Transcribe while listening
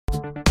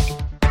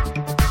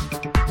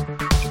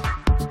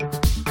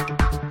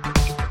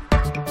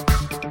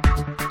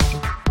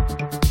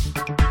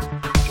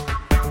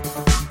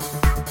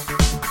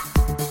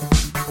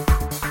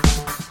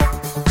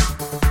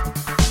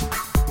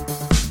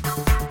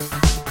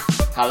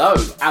Hello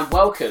and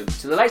welcome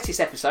to the latest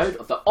episode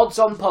of the Odds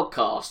On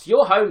podcast,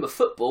 your home of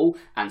football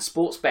and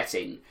sports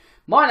betting.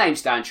 My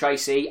name's Dan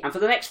Tracey, and for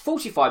the next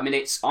 45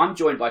 minutes I'm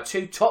joined by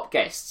two top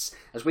guests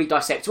as we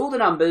dissect all the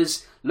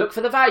numbers, look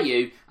for the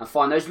value and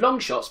find those long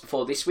shots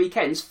before this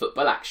weekend's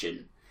football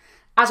action.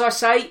 As I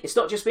say, it's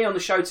not just me on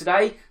the show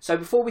today, so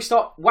before we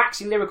start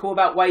waxing lyrical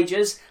about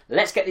wagers,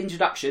 let's get the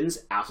introductions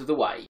out of the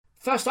way.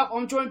 First up,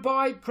 I'm joined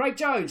by Craig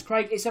Jones.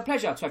 Craig, it's a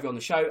pleasure to have you on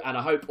the show and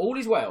I hope all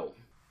is well.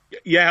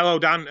 Yeah, hello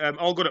Dan.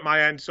 All good at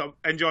my end. So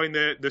enjoying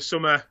the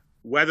summer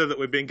weather that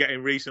we've been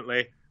getting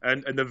recently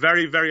and the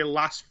very, very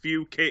last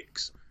few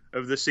kicks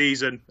of the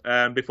season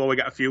before we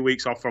get a few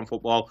weeks off from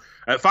football.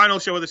 Final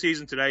show of the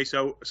season today,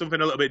 so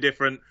something a little bit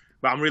different.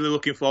 But I'm really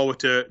looking forward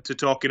to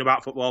talking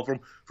about football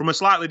from a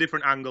slightly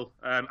different angle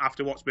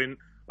after what's been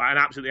like an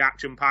absolutely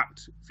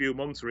action-packed few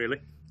months, really.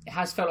 It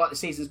has felt like the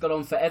season's gone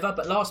on forever,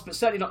 but last but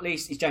certainly not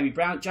least is Jamie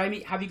Brown.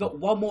 Jamie, have you got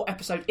one more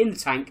episode in the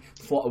tank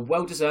before a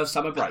well-deserved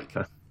summer break?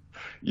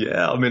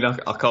 Yeah, I mean,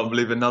 I can't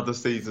believe another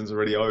season's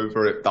already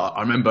over it.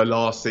 I remember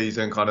last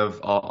season, kind of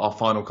our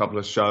final couple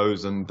of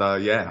shows, and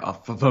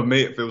for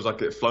me, it feels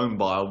like it's flown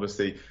by.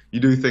 Obviously, you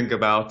do think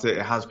about it.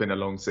 It has been a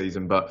long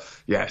season, but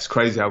yeah, it's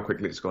crazy how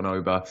quickly it's gone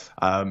over.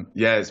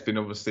 It's been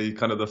obviously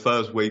kind of the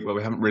first week where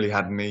we haven't really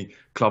had any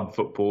club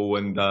football,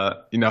 and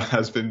it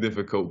has been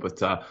difficult.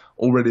 But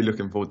already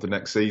looking forward to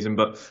next season.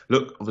 But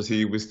look,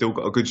 obviously, we've still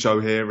got a good show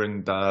here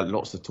and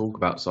lots to talk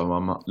about, so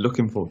I'm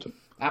looking forward to it.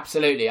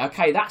 Absolutely.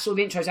 Okay, that's all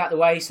the intros out of the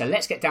way, so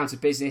let's get down to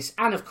business.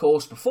 And of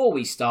course, before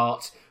we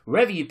start,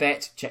 wherever you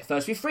bet, check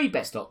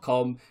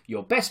firstwithfreebets.com,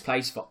 your best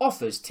place for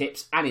offers,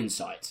 tips and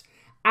insight.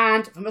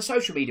 And from a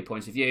social media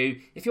point of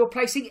view, if you're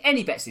placing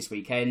any bets this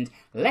weekend,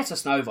 let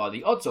us know via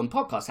the Odds On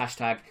Podcast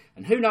hashtag,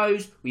 and who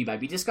knows, we may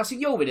be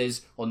discussing your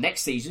winners on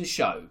next season's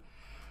show.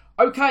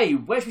 Okay,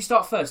 where should we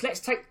start first?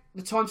 Let's take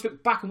the time to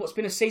look back on what's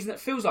been a season that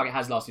feels like it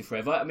has lasted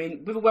forever. I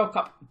mean, with a World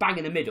Cup bang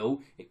in the middle,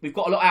 we've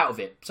got a lot out of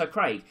it. So,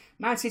 Craig,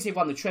 Man City have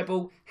won the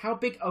treble. How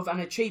big of an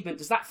achievement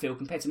does that feel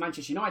compared to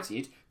Manchester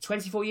United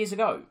 24 years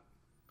ago?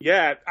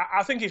 Yeah,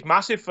 I think it's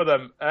massive for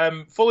them.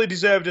 Fully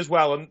deserved as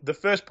well. And the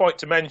first point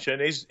to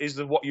mention is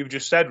what you've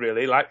just said,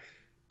 really. Like,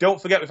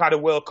 don't forget we've had a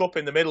World Cup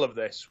in the middle of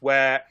this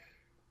where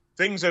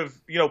things have,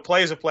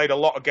 players have played a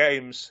lot of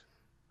games.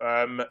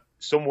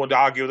 Some would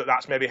argue that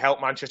that's maybe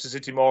helped Manchester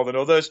City more than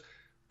others.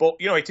 But,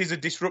 it is a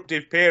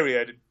disruptive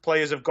period.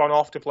 Players have gone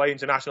off to play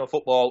international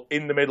football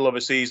in the middle of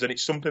a season.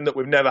 It's something that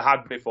we've never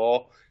had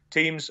before.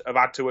 Teams have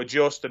had to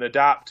adjust and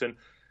adapt. And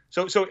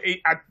so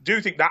I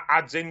do think that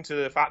adds into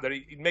the fact that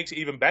it makes it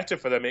even better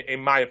for them, in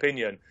my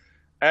opinion.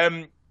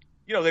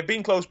 They've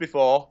been close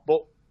before,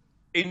 but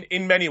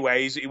in many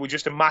ways, it was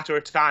just a matter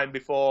of time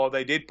before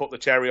they did put the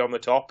cherry on the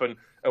top and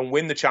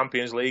win the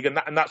Champions League. And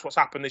that's what's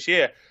happened this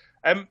year.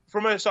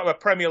 From a sort of a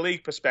Premier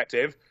League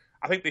perspective,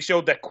 I think they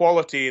showed their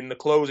quality in the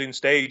closing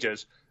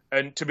stages.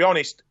 And to be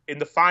honest, in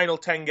the final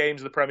 10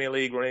 games of the Premier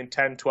League, or in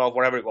 10, 12,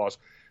 whatever it was,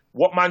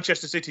 what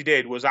Manchester City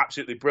did was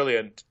absolutely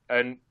brilliant.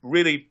 And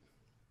really,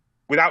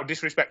 without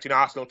disrespecting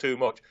Arsenal too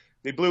much,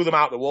 they blew them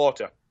out of the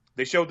water.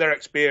 They showed their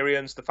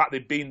experience, the fact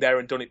they'd been there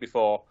and done it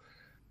before.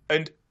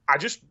 And I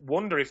just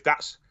wonder if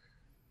that's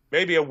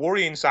maybe a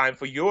worrying sign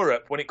for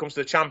Europe when it comes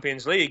to the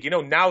Champions League.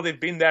 Now they've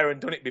been there and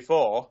done it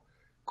before,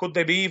 could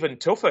they be even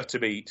tougher to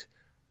beat?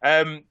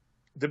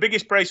 The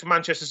biggest praise for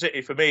Manchester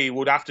City for me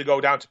would have to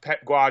go down to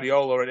Pep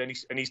Guardiola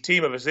and his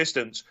team of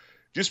assistants,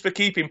 just for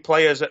keeping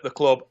players at the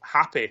club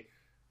happy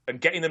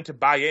and getting them to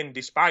buy in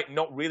despite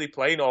not really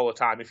playing all the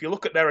time. If you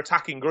look at their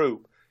attacking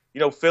group,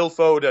 Phil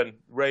Foden,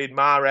 Riyad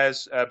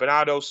Mahrez,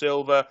 Bernardo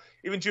Silva,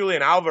 even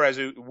Julian Alvarez,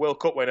 who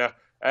World Cup winner,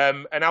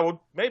 and I would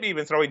maybe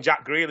even throw in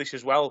Jack Grealish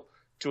as well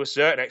to a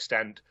certain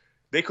extent.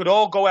 They could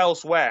all go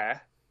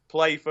elsewhere,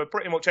 play for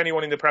pretty much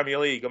anyone in the Premier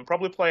League and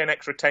probably play an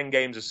extra 10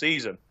 games a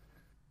season.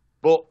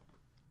 But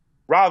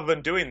rather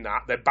than doing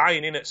that, they're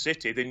buying in at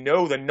City. They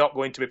know they're not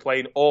going to be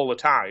playing all the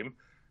time,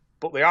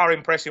 but they are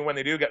impressing when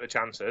they do get the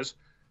chances.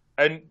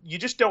 And you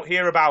just don't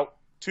hear about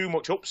too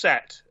much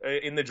upset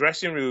in the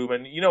dressing room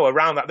and,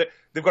 around that.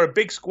 They've got a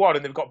big squad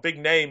and they've got big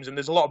names and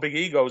there's a lot of big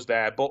egos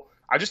there. But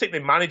I just think they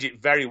manage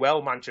it very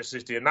well, Manchester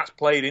City, and that's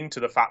played into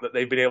the fact that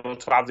they've been able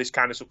to have this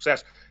kind of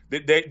success. They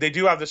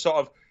do have the sort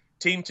of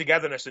team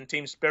togetherness and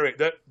team spirit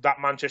that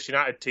Manchester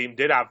United team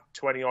did have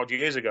 20-odd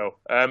years ago.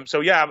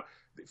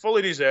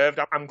 Fully deserved.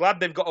 I'm glad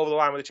they've got over the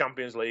line with the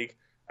Champions League,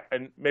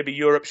 and maybe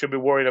Europe should be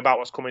worrying about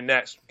what's coming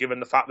next,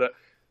 given the fact that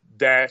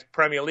their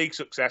Premier League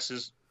success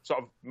has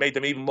sort of made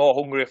them even more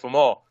hungrier for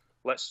more.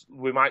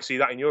 We might see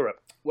that in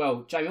Europe.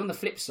 Well, Jamie, on the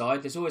flip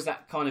side, there's always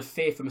that kind of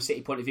fear from a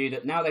City point of view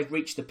that now they've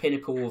reached the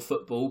pinnacle of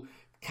football,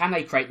 can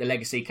they create the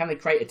legacy? Can they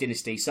create a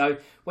dynasty? So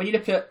when you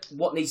look at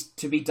what needs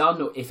to be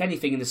done, or if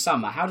anything, in the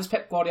summer, how does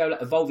Pep Guardiola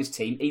evolve his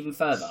team even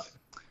further?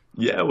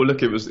 Yeah, well,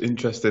 look, it was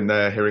interesting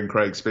there hearing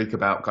Craig speak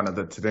about kind of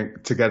the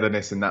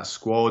togetherness in that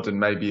squad and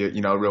maybe,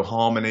 a real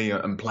harmony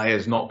and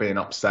players not being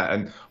upset.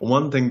 And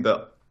one thing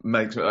that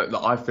makes that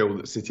I feel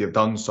that City have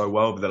done so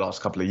well over the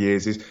last couple of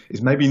years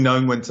is maybe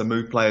knowing when to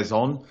move players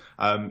on.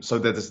 So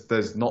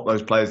there's not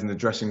those players in the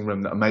dressing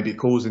room that are maybe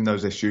causing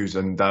those issues,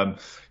 and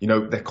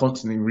they're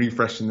constantly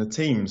refreshing the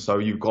team. So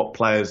you've got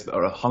players that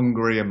are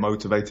hungry and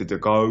motivated to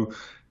go.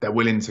 They're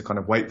willing to kind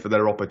of wait for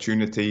their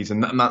opportunities,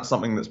 and that's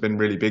something that's been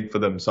really big for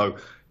them. So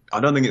I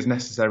don't think it's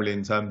necessarily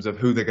in terms of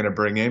who they're going to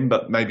bring in,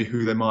 but maybe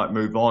who they might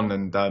move on,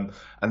 and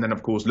then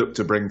of course look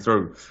to bring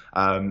through.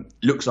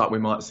 Looks like we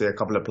might see a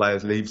couple of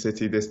players leave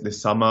City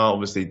this summer.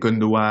 Obviously,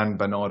 Gundogan,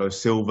 Bernardo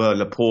Silva,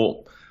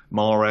 Laporte,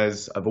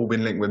 Mahrez have all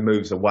been linked with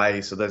moves away.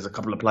 So there's a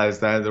couple of players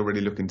there they're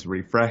really looking to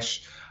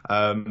refresh.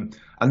 And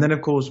then,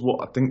 of course,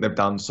 what I think they've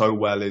done so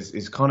well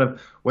is kind of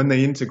when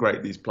they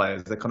integrate these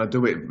players, they kind of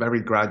do it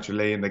very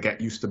gradually and they get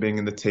used to being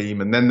in the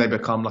team, and then they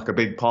become like a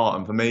big part.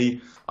 And for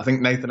me, I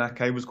think Nathan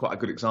Ake was quite a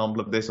good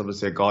example of this.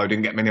 Obviously, a guy who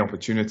didn't get many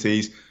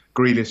opportunities.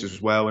 Grealish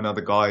as well,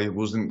 another guy who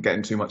wasn't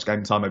getting too much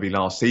game time maybe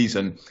last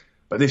season.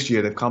 But this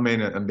year they've come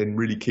in and been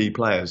really key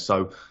players.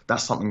 So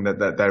that's something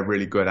that they're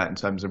really good at in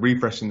terms of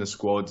refreshing the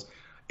squads,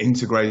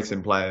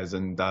 integrating players,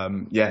 and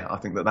I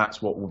think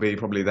that's what will be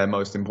probably their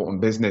most important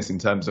business in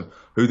terms of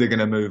who they're going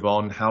to move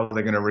on, how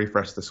they're going to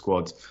refresh the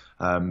squads,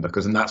 and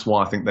that's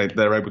why I think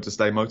they're able to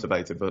stay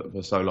motivated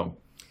for so long.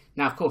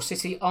 Now, of course,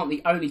 City aren't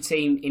the only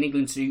team in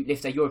England to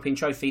lift a European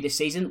trophy this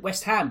season.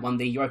 West Ham won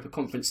the Europa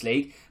Conference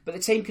League, but the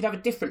team could have a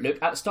different look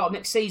at the start of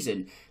next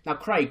season. Now,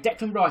 Craig,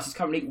 Declan Rice is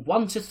currently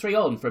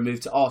 1-3 on for a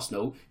move to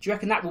Arsenal. Do you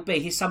reckon that will be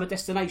his summer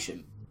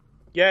destination?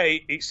 Yeah,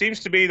 it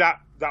seems to be that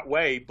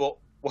way, but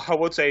what I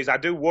would say is I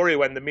do worry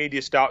when the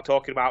media start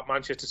talking about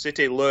Manchester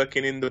City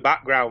lurking in the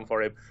background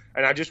for him.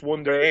 And I just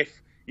wonder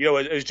if,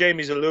 as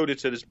Jamie's alluded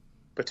to, there's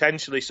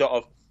potentially sort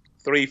of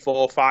 3,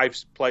 4,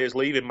 5 players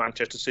leaving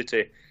Manchester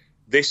City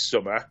this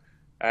summer,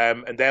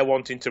 and they're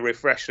wanting to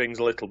refresh things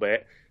a little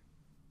bit.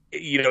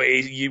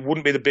 You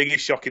wouldn't be the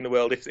biggest shock in the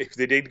world if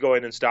they did go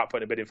in and start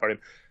putting a bid in for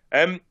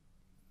him.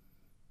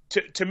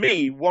 To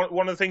me,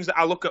 one of the things that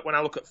I look at when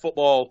I look at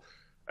football,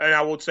 and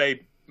I would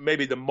say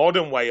maybe the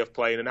modern way of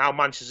playing and how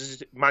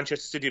Manchester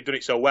City have done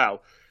it so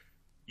well,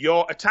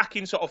 your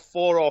attacking sort of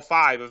 4 or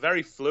 5 are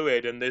very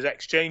fluid, and there's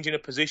exchanging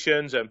of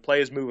positions and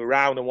players move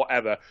around and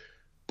whatever.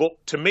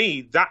 But to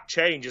me, that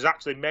change has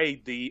actually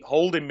made the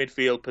holding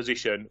midfield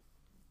position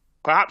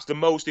perhaps the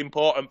most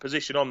important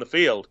position on the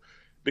field,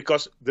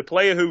 because the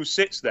player who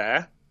sits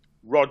there,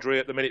 Rodri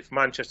at the minute for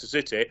Manchester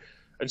City,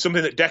 and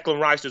something that Declan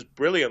Rice does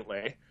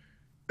brilliantly,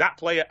 that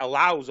player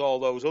allows all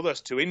those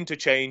others to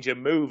interchange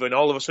and move, and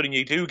all of a sudden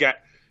you do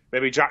get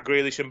maybe Jack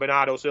Grealish and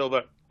Bernardo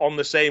Silva on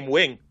the same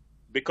wing,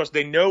 because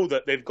they know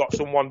that they've got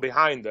someone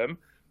behind them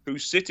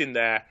who's sitting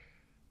there.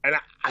 And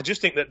I just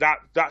think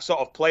that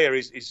sort of player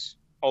is,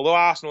 although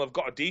Arsenal have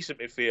got a decent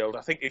midfield,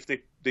 I think if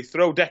they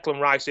throw Declan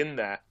Rice in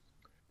there,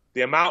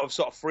 the amount of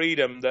sort of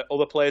freedom that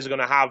other players are going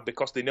to have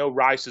because they know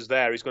Rice is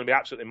there is going to be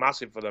absolutely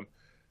massive for them.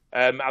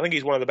 I think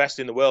he's one of the best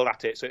in the world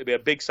at it, so it'll be a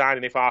big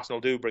signing if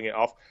Arsenal do bring it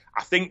off.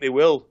 I think they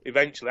will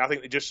eventually. I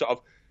think they just sort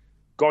of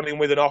gone in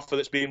with an offer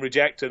that's been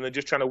rejected, and they're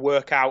just trying to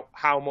work out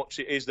how much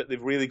it is that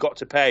they've really got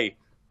to pay.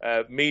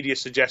 Media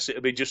suggests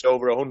it'll be just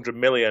over 100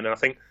 million, and I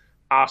think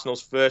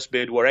Arsenal's first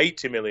bid were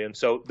 80 million.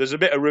 So there's a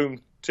bit of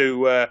room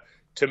to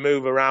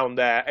move around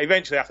there.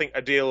 Eventually, I think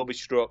a deal will be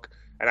struck,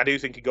 and I do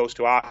think it goes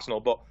to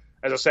Arsenal. But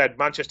as I said,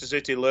 Manchester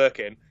City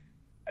lurking.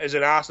 As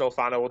an Arsenal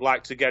fan, I would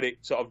like to get it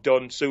sort of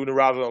done sooner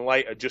rather than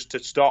later, just to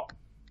stop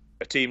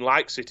a team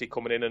like City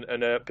coming in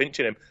and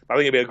pinching him. I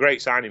think it'd be a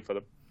great signing for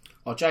them.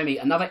 Oh, Jamie,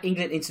 another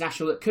England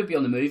international that could be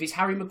on the move is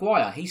Harry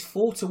Maguire. He's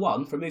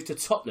 4-1 for a move to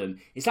Tottenham.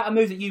 Is that a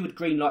move that you would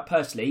greenlight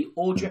personally,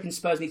 or do you reckon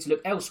Spurs need to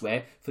look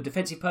elsewhere for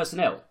defensive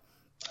personnel?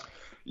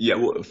 Yeah,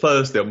 well,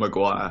 firstly on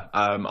Maguire,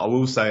 I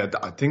will say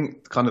I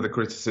think kind of the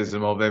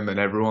criticism of him and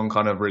everyone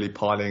kind of really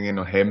piling in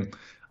on him,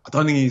 I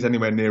don't think he's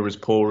anywhere near as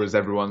poor as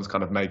everyone's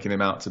kind of making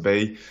him out to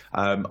be.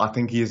 I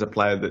think he is a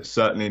player that's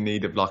certainly in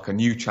need of like a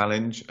new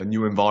challenge, a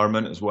new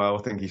environment as well.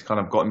 I think he's kind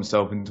of got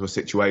himself into a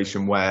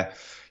situation where,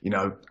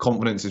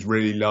 confidence is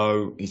really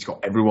low. He's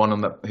got everyone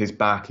on his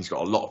back. He's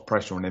got a lot of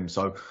pressure on him.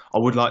 So I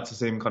would like to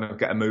see him kind of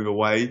get a move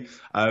away.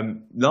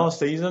 Last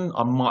season,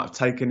 I might have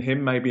taken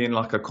him maybe in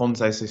like a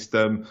Conte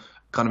system,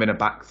 kind of in a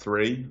back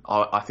 3.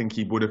 I think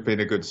he would have been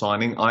a good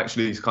signing. I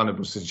actually kind of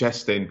was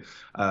suggesting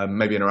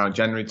maybe in around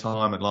January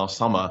time and last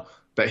summer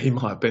that he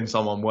might have been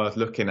someone worth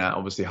looking at.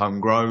 Obviously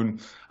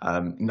homegrown,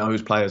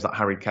 knows players like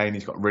Harry Kane.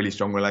 He's got a really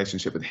strong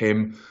relationship with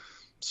him.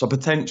 So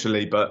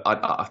potentially, but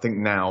I think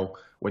now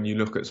when you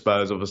look at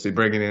Spurs, obviously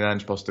bringing in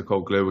Ange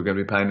Postecoglou, we're going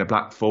to be playing a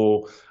back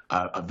 4,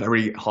 a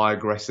very high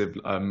aggressive,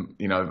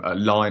 a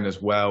line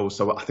as well.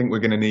 So I think we're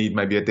going to need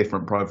maybe a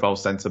different profile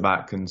centre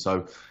back, and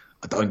so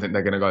I don't think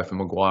they're going to go for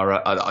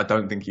Maguire. I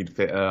don't think he'd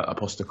fit a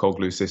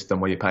Postecoglou system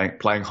where you're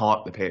playing hard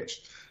up the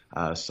pitch.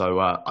 So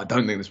I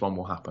don't think this one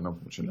will happen,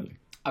 unfortunately.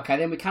 OK,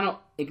 then we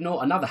cannot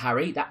ignore another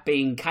Harry, that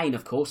being Kane,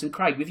 of course. And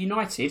Craig, with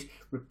United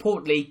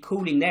reportedly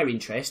cooling their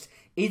interest,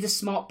 is a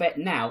smart bet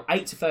now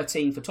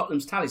 8-13 for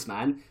Tottenham's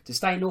talisman to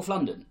stay in North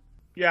London?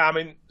 Yeah, I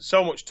mean,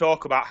 so much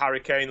talk about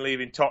Harry Kane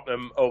leaving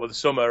Tottenham over the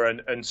summer,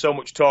 and so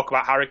much talk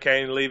about Harry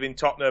Kane leaving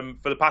Tottenham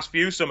for the past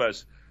few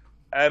summers.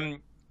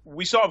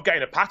 We sort of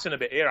getting a pattern a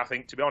bit here, I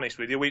think, to be honest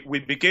with you. We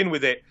begin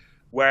with it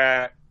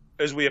where,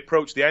 as we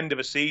approach the end of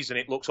a season,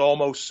 it looks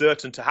almost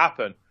certain to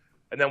happen.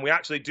 And then we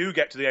actually do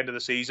get to the end of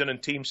the season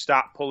and teams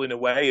start pulling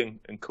away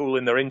and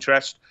cooling their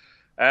interest.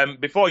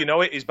 Before you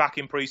know it, he's back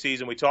in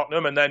pre-season with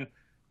Tottenham. And then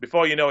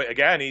before you know it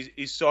again,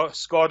 he's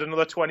scored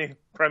another 20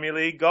 Premier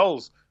League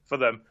goals for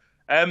them.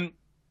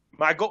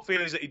 My gut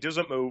feeling is that he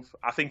doesn't move.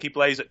 I think he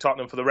plays at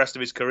Tottenham for the rest of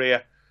his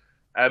career.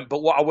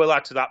 But what I will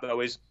add to that,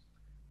 though, is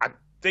I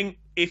think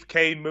if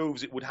Kane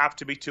moves, it would have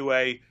to be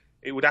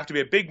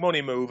a big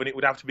money move, and it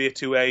would have to be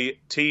to a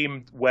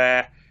team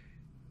where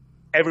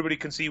everybody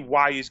can see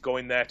why he's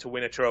going there to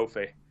win a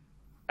trophy.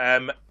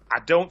 I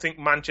don't think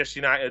Manchester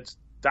United's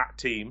that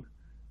team,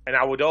 and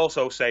I would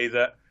also say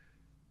that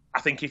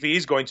I think if he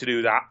is going to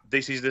do that,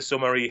 this is the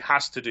summer he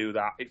has to do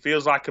that. It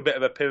feels like a bit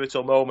of a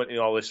pivotal moment in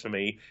all this for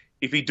me.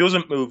 If he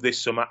doesn't move this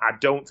summer, I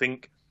don't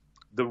think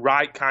the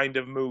right kind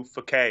of move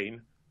for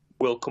Kane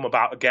will come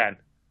about again.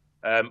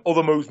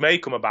 Other moves may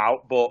come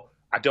about, but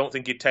I don't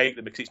think he'd take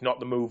them because it's not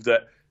the move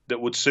that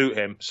would suit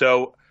him.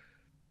 So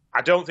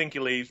I don't think he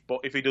leaves, but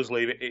if he does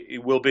leave,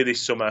 it will be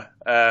this summer.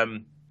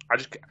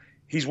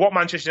 He's what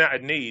Manchester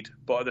United need,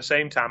 but at the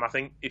same time, I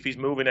think if he's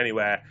moving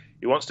anywhere,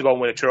 he wants to go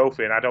and win a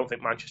trophy, and I don't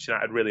think Manchester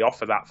United really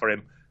offer that for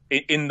him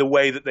in the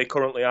way that they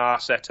currently are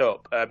set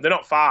up. They're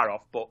not far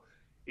off, but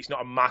it's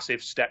not a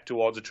massive step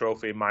towards a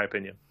trophy, in my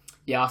opinion.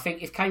 Yeah, I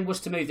think if Kane was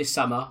to move this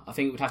summer, I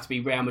think it would have to be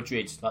Real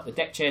Madrid. Like, the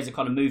deck chairs are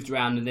kind of moved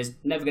around, and there's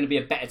never going to be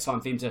a better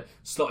time for him to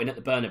slot in at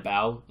the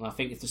Bernabeu. And I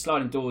think if the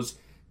sliding doors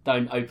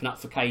don't open up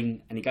for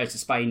Kane and he goes to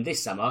Spain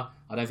this summer,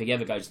 I don't think he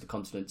ever goes to the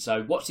continent.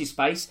 So watch his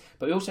space,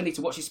 but we also need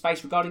to watch his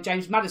space regarding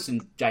James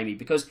Maddison, Jamie,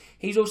 because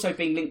he's also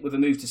being linked with a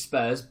move to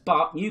Spurs,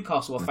 but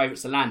Newcastle are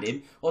favourites to land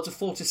him, odds are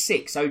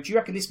 4-6. So do you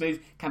reckon this move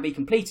can be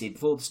completed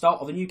before the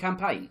start of a new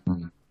campaign?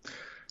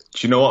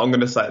 Do you know what I'm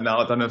going to say now?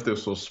 I don't know if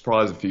this will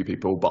surprise a few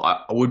people, but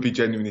I would be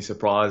genuinely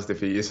surprised if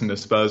he isn't a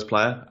Spurs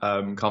player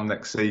come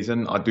next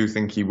season. I do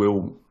think he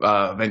will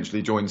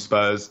eventually join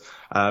Spurs.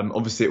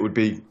 Obviously, it would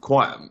be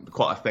quite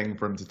a thing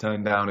for him to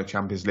turn down a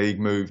Champions League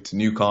move to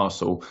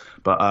Newcastle,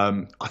 but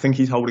I think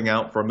he's holding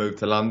out for a move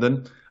to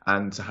London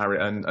and to Harry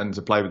and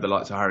to play with the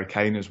likes of Harry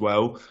Kane as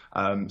well.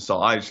 So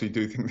I actually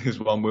do think this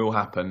one will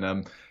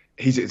happen.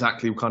 He's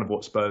exactly kind of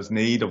what Spurs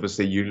need.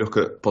 Obviously, you look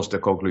at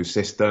Postecoglou's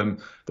system,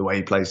 the way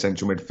he plays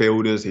central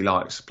midfielders. He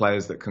likes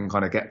players that can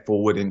kind of get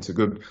forward into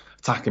good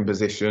attacking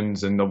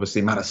positions, and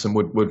obviously Maddison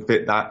would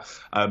fit that.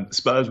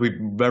 Spurs, we've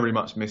very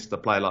much missed a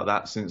player like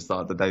that since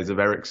the days of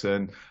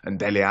Eriksen and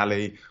Dele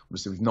Alli.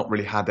 Obviously, we've not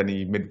really had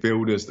any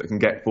midfielders that can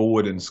get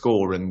forward and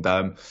score. And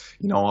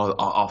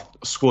our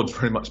squad's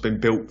pretty much been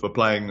built for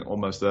playing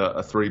almost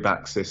a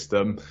three-back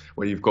system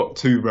where you've got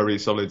two very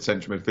solid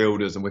central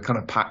midfielders, and we're kind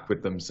of packed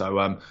with them.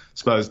 So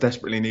Spurs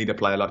desperately need a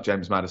player like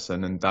James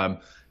Maddison, and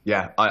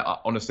I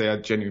honestly, I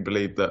genuinely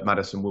believe that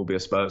Maddison will be a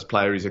Spurs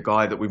player. He's a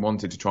guy that we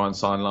wanted to try and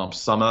sign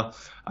last summer.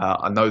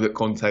 I know that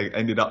Conte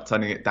ended up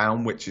turning it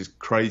down, which is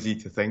crazy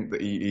to think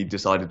that he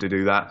decided to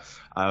do that.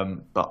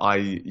 But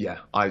I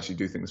actually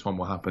do think this one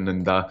will happen,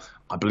 and I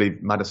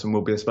believe Maddison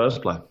will be a Spurs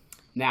player.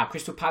 Now,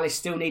 Crystal Palace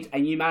still need a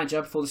new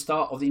manager before the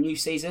start of the new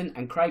season,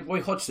 and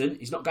Roy Hodgson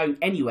is not going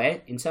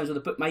anywhere in terms of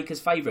the bookmakers'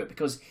 favourite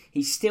because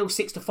he's still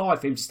 6-5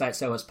 for him to stay at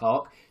Selhurst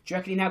Park. Do you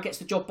reckon he now gets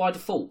the job by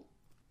default?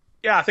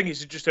 Yeah, I think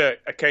it's just a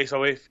case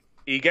of if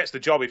he gets the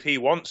job, if he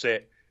wants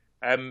it.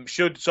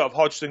 Should sort of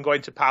Hodgson go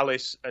into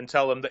Palace and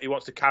tell them that he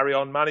wants to carry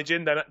on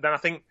managing, then I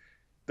think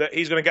that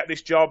he's going to get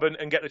this job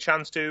and get the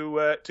chance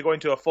to go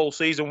into a full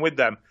season with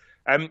them.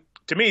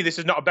 To me, this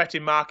is not a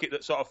betting market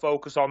that sort of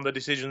focus on the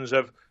decisions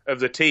of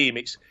the team.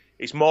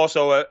 It's more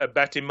so a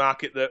betting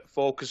market that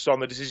focuses on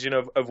the decision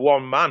of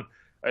one man.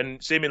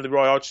 And seemingly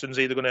Roy Hodgson's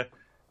either going to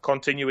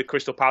continue with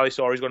Crystal Palace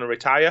or he's going to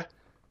retire.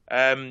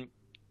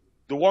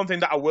 The one thing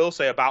that I will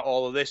say about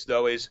all of this,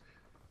 though, is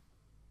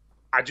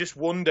I just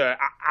wonder,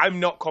 I'm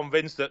not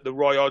convinced that the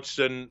Roy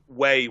Hodgson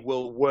way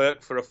will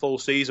work for a full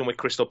season with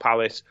Crystal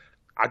Palace.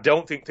 I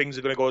don't think things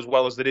are going to go as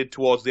well as they did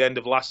towards the end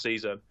of last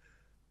season.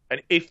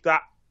 And if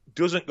that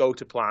doesn't go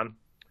to plan,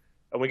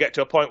 and we get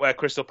to a point where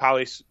Crystal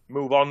Palace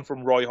move on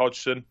from Roy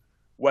Hodgson,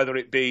 whether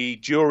it be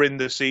during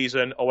the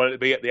season or whether it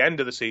be at the end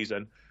of the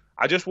season,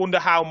 I just wonder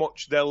how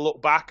much they'll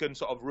look back and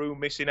sort of rue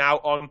missing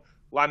out on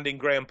landing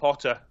Graham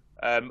Potter,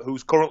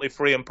 who's currently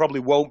free and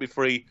probably won't be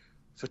free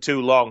for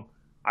too long.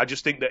 I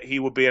just think that he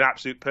would be an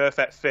absolute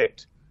perfect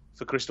fit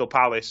for Crystal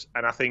Palace,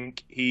 and I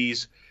think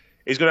he's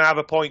going to have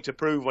a point to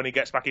prove when he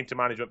gets back into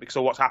management because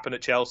of what's happened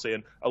at Chelsea,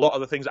 and a lot of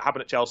the things that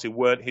happened at Chelsea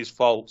weren't his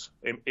fault,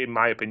 in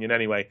my opinion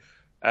anyway.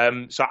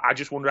 So I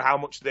just wonder how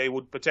much they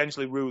would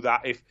potentially rue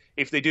that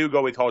if they do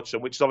go with Hodgson,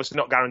 which is obviously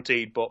not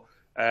guaranteed, but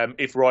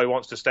if Roy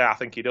wants to stay, I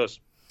think he does.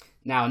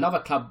 Now, another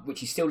club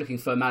which is still looking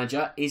for a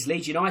manager is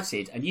Leeds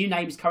United. A new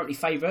name is currently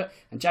favourite,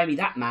 and Jamie,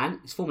 that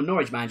man, is former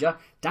Norwich manager,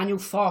 Daniel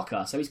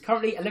Farke. So he's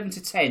currently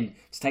 11-10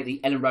 to take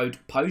the Ellen Road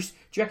post.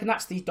 Do you reckon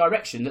that's the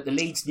direction that the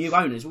Leeds' new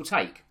owners will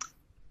take?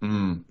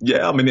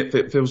 Yeah, I mean,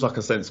 it feels like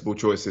a sensible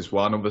choice, this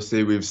one.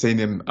 Obviously, we've seen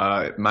him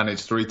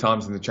manage 3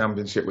 times in the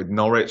Championship with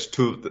Norwich.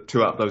 Two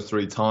out of those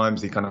 3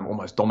 times, he kind of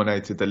almost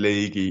dominated the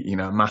league. He,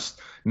 amassed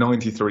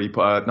 93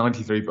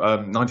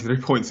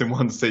 points in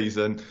one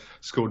season,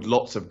 scored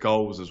lots of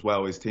goals as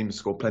well. His team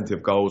scored plenty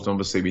of goals. And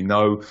obviously, we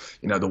know,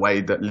 the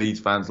way that Leeds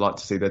fans like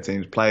to see their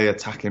teams play,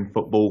 attacking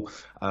football.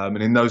 And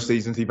in those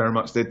seasons, he very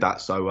much did that.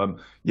 So,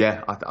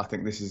 I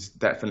think this is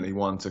definitely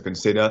one to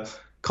consider.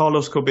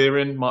 Carlos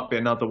Corberan might be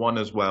another one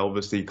as well.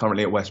 Obviously,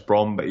 currently at West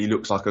Brom, but he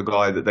looks like a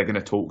guy that they're going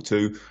to talk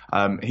to.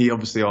 He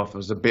obviously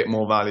offers a bit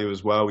more value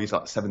as well. He's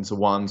like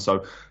 7-1,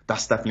 so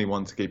that's definitely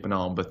one to keep an eye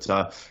on. But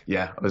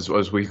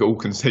as we all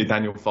can see,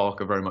 Daniel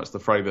Farke are very much the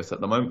favourites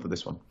at the moment for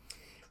this one.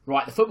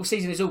 Right, the football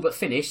season is all but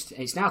finished.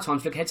 It's now time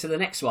to look ahead to the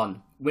next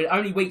one. We're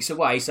only weeks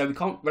away, so we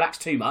can't relax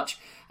too much.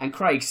 And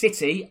Craig,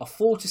 City are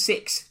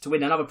 4-6 to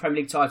win another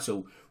Premier League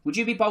title. Would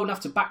you be bold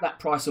enough to back that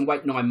price and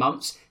wait 9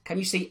 months? Can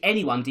you see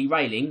anyone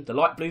derailing the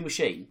light blue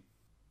machine?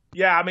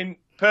 Yeah, I mean,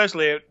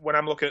 personally, when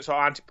I'm looking at sort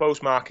of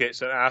anti-post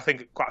markets, and I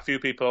think quite a few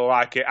people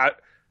like it,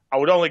 I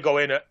would only go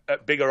in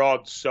at bigger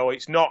odds. So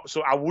it's not.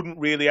 So I wouldn't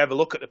really ever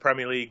look at the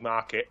Premier League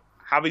market.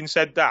 Having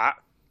said that,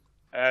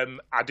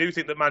 I do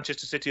think that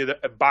Manchester City are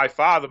by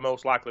far the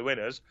most likely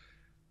winners.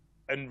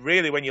 And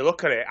really, when you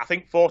look at it, I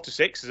think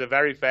 4-6 is a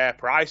very fair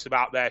price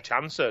about their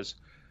chances.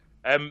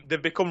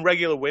 They've become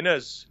regular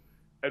winners.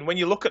 And when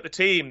you look at the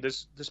team,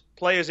 there's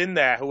players in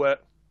there who are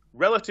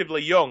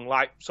relatively young,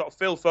 like sort of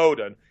Phil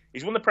Foden.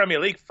 He's won the Premier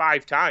League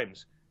 5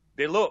 times.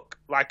 They look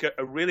like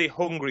a really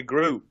hungry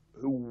group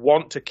who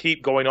want to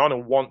keep going on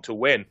and want to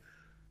win.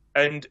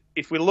 And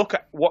if we look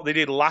at what they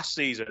did last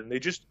season, they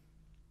just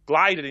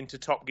glided into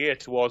top gear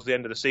towards the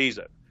end of the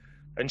season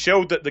and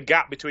showed that the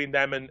gap between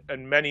them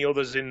and many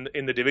others in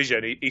the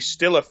division is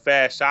still a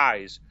fair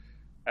size.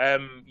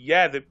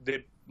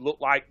 They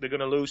look like they're going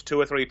to lose 2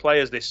 or 3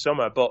 players this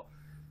summer, but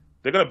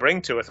they're going to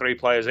bring 2 or 3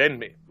 players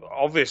in.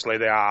 Obviously,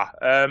 they are.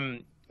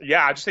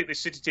 I just think this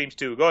City team's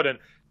too good. And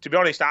to be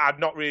honest, I'd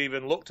not really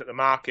even looked at the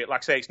market.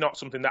 Like I say, it's not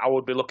something that I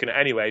would be looking at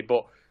anyway.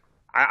 But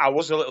I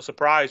was a little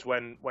surprised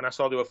when I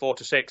saw they were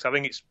 4-6. I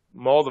think it's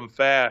more than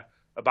fair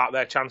about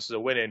their chances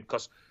of winning,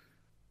 because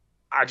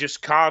I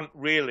just can't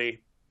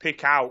really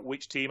pick out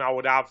which team I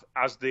would have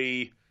as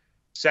the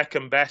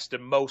second best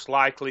and most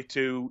likely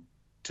to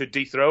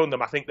dethrone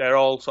them. I think they're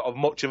all sort of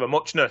much of a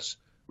muchness,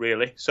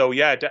 really. So,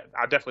 I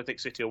definitely think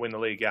City will win the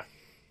league, yeah.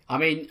 I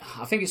mean,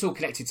 I think it's all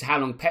connected to how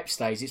long Pep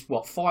stays. It's,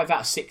 5 out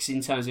of 6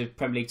 in terms of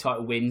Premier League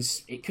title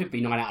wins. It could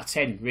be 9 out of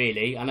 10,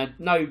 really. And I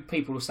know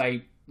people will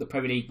say the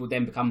Premier League will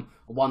then become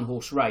a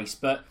one-horse race,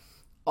 but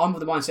I'm of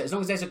the mindset, as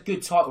long as there's a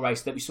good title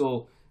race that we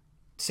saw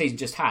the season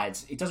just had,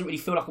 it doesn't really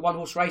feel like a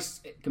one-horse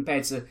race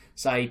compared to,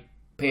 say,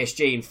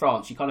 PSG in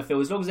France. You kind of feel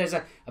as long as there's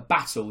a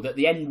battle, that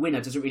the end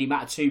winner doesn't really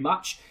matter too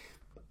much.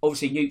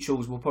 Obviously,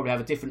 neutrals will probably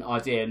have a different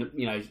idea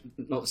and,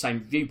 not the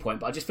same viewpoint,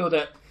 but I just feel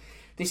that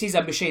this is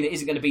a machine that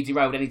isn't going to be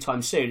derailed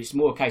anytime soon. It's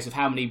more a case of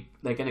how many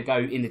they're going to go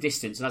in the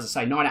distance. And as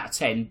I say, 9 out of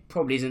 10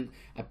 probably isn't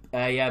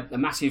a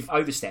massive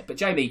overstep. But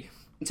Jamie,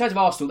 in terms of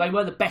Arsenal, they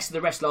were the best of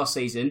the rest last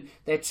season.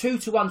 They're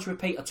 2-1 to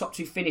repeat a top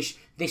 2 finish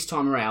this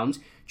time around. Do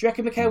you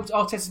reckon Mikel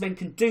Arteta's men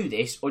can do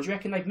this, or do you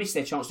reckon they've missed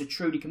their chance to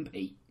truly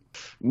compete?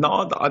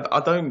 No,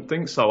 I don't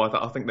think so.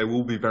 I think they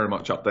will be very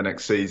much up there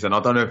next season. I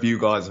don't know if you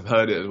guys have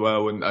heard it as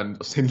well, and I've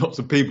seen lots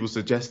of people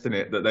suggesting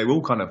it, that they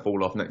will kind of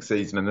fall off next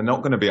season and they're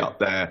not going to be up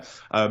there.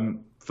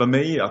 For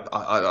me,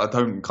 I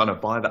don't kind of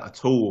buy that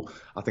at all.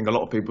 I think a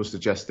lot of people are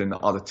suggesting that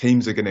other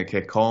teams are going to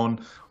kick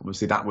on.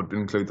 Obviously, that would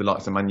include the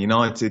likes of Man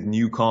United,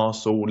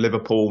 Newcastle,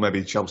 Liverpool,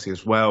 maybe Chelsea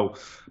as well.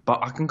 But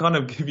I can kind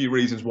of give you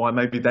reasons why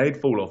maybe they'd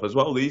fall off as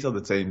well, these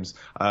other teams.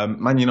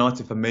 Man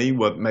United, for me,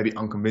 were maybe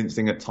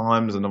unconvincing at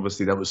times, and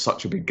obviously there was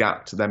such a big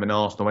gap to them in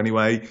Arsenal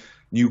anyway.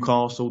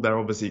 Newcastle, they're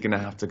obviously going to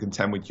have to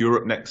contend with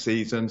Europe next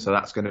season, so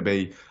that's going to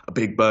be a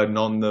big burden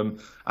on them.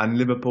 And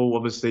Liverpool,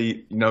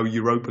 obviously,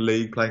 Europa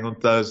League playing on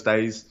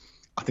Thursdays.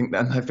 I think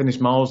that they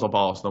finished miles off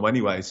Arsenal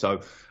anyway.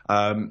 So,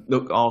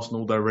 look,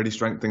 Arsenal, they're really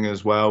strengthening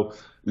as well.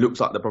 Looks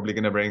like they're probably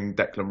going to bring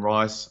Declan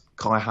Rice,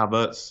 Kai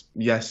Havertz.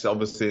 Yes,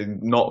 obviously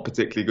not a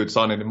particularly good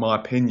signing in my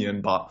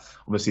opinion, but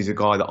obviously he's a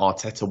guy that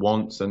Arteta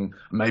wants and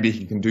maybe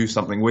he can do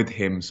something with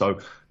him. So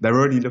they're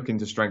already looking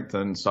to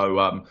strengthen. So,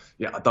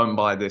 I don't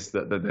buy this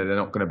that they're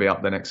not going to be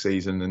up there next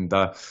season. And,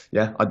 I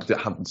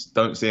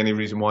don't see any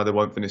reason why they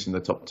won't finish in the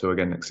top 2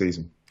 again next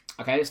season.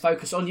 Okay, let's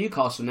focus on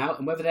Newcastle now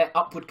and whether their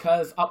upward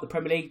curve up the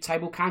Premier League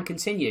table can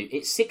continue.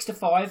 It's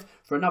 6-5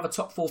 for another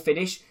top 4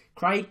 finish.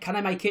 Craig, can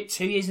they make it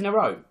 2 years in a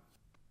row?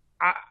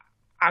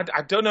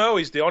 I don't know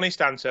is the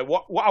honest answer.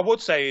 What I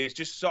would say is,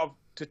 just sort of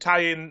to tie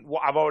in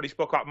what I've already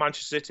spoke about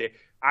Manchester City,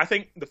 I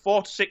think the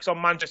 4-6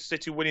 on Manchester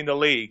City winning the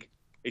league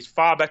is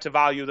far better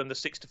value than the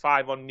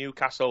 6-5 on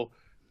Newcastle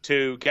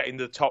to get in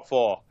the top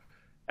 4.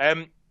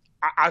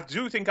 I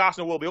do think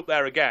Arsenal will be up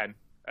there again,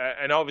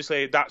 and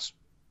obviously that's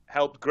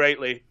helped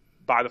greatly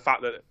by the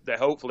fact that they're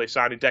hopefully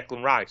signing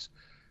Declan Rice.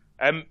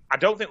 I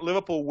don't think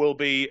Liverpool will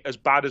be as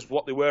bad as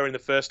what they were in the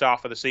first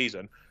half of the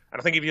season. And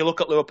I think if you look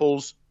at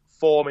Liverpool's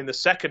form in the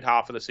second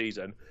half of the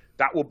season,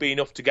 that would be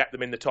enough to get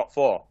them in the top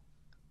four.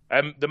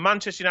 The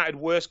Manchester United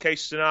worst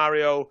case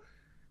scenario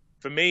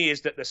for me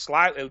is that they're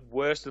slightly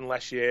worse than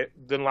last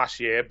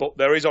year, but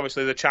there is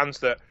obviously the chance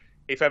that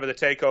if ever the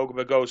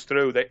takeover goes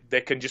through,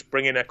 they can just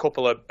bring in a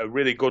couple of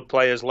really good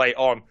players late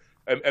on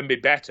and be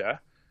better.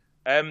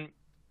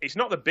 It's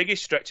not the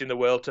biggest stretch in the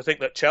world to think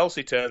that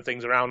Chelsea turn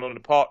things around under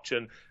Poch,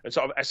 and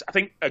sort of, I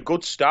think a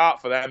good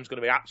start for them is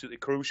going to be absolutely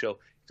crucial.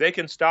 If they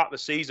can start the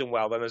season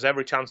well, then there's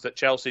every chance that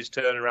Chelsea's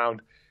turnaround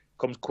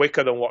comes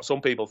quicker than what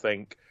some people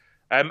think.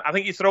 I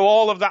think you throw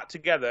all of that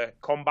together,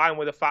 combined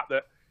with the fact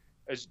that,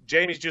 as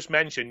Jamie's just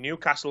mentioned,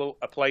 Newcastle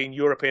are playing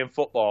European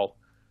football,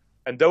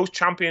 and those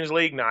Champions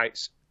League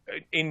nights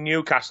in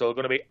Newcastle are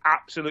going to be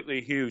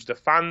absolutely huge. The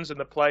fans and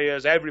the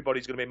players,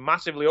 everybody's going to be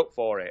massively up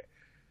for it.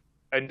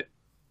 And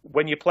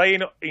when you're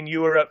playing in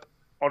Europe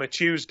on a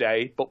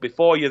Tuesday, but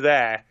before you're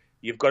there,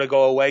 you've got to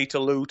go away to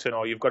Luton,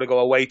 or you've got to go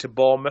away to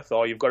Bournemouth,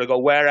 or you've got to go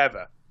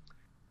wherever.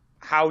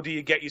 How do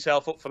you get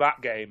yourself up for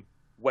that game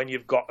when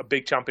you've got a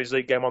big Champions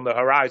League game on the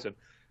horizon?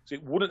 So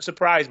it wouldn't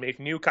surprise me if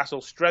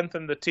Newcastle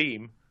strengthened the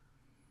team,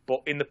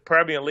 but in the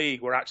Premier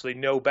League were actually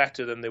no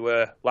better than they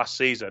were last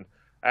season.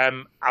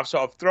 I've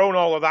sort of thrown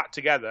all of that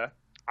together.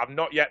 I've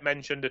not yet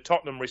mentioned a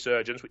Tottenham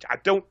resurgence, which I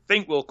don't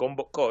think will come,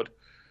 but could.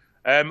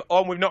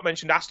 Or we've not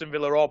mentioned Aston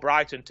Villa or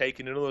Brighton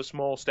taking another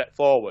small step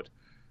forward.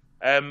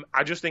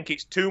 I just think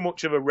it's too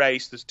much of a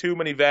race. There's too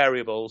many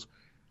variables.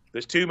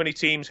 There's too many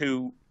teams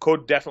who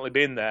could definitely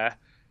be in there.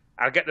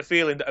 I get the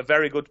feeling that a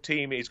very good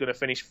team is going to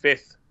finish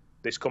fifth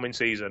this coming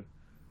season.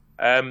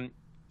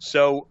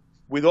 So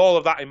with all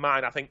of that in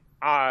mind, I think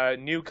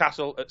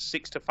Newcastle at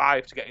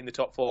 6-5 to get in the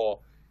top four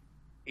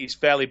is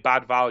fairly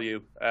bad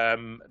value.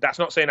 That's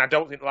not saying I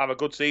don't think they'll have a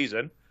good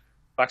season.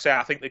 Like I say,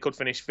 I think they could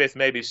finish fifth,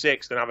 maybe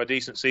sixth, and have a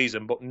decent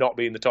season, but not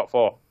be in the top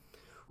four.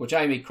 Well,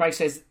 Jamie, Craig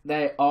says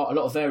there are a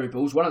lot of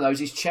variables. One of those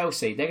is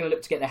Chelsea. They're going to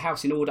look to get their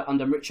house in order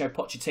under Mauricio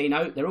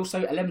Pochettino. They're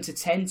also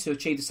 11-10 to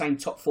achieve the same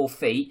top four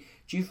feat.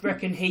 Do you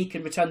reckon he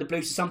can return the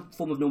Blues to some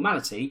form of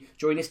normality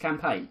during this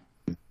campaign?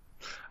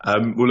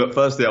 Well, look,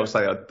 firstly, I would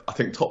say I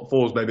think top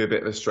four is maybe a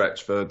bit of a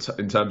stretch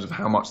in terms of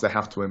how much they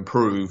have to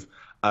improve.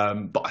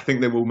 But I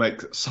think they will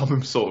make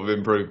some sort of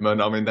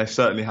improvement. I mean, they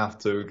certainly have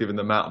to, given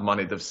the amount of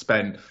money they've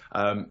spent.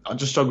 I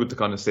just struggled to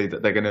kind of see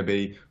that they're going to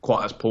be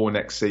quite as poor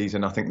next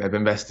season. I think they've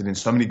invested in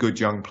so many good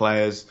young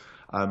players.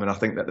 And I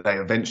think that they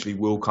eventually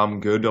will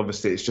come good.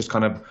 Obviously, it's just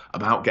kind of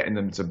about getting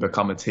them to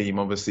become a team.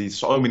 Obviously,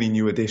 so many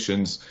new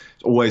additions.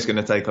 It's always going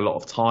to take a lot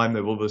of time.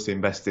 They've obviously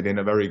invested in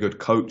a very good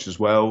coach as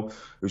well,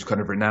 who's kind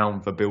of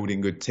renowned for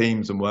building good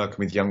teams and working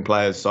with young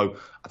players. So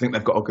I think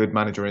they've got a good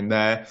manager in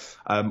there.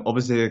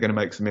 Obviously, they're going to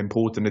make some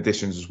important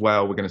additions as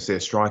well. We're going to see a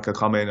striker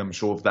come in, I'm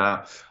sure of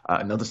that.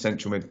 Another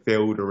central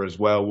midfielder as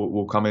well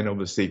will come in.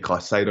 Obviously,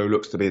 Caicedo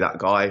looks to be that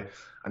guy,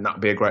 and that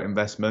would be a great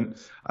investment.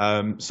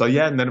 So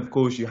yeah, and then of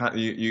course you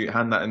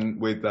hand that in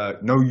with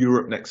no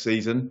Europe next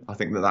season. I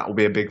think that will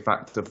be a big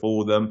factor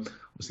for them.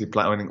 Obviously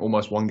playing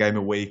almost one game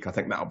a week, I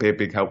think that will be a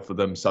big help for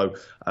them. So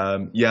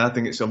yeah, I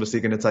think it's obviously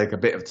going to take a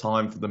bit of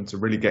time for them to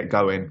really get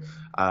going.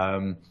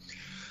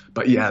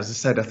 But yeah, as I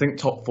said, I think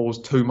top four is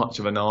too much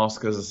of an ask,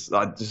 because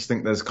I just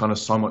think there's kind of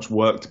so much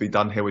work to be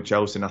done here with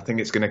Chelsea, and I think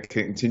it's going to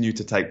continue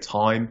to take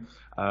time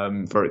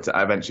for it to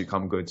eventually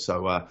come good.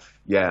 So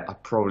yeah, I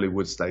probably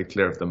would stay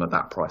clear of them at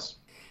that price.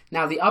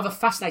 Now, the other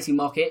fascinating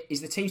market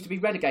is the teams to be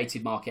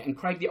relegated market. And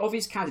Craig, the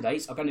obvious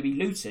candidates are going to be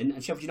Luton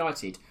and Sheffield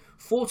United,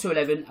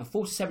 4-11 and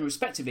 4-7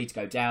 respectively to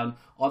go down.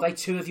 Are they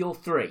two of your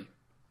three?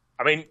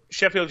 I mean,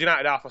 Sheffield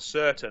United are for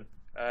certain.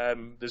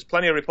 There's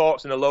plenty of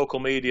reports in the local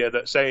media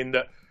that saying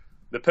that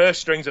the purse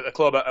strings at the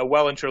club are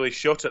well and truly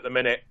shut at the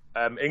minute.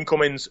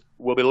 Incomings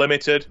will be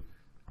limited,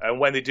 and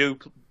when they do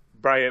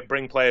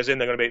bring players in,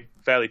 they're going to be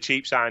fairly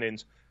cheap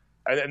signings.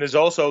 And there's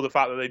also the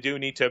fact that they do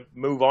need to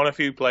move on a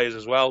few players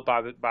as well,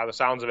 by the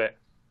sounds of it.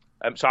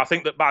 So I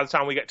think that by the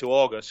time we get to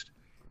August,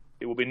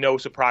 it will be no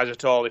surprise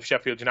at all if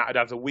Sheffield United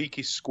have the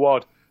weakest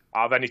squad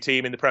of any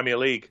team in the Premier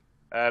League.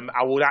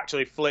 I would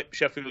actually flip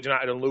Sheffield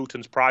United and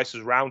Luton's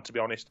prices round, to be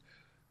honest.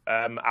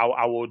 I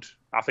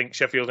think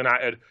Sheffield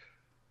United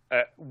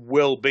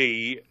will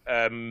be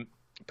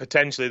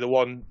potentially the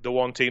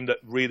one team that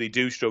really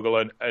do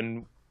struggle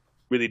and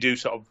really do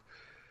sort of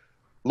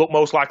look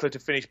most likely to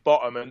finish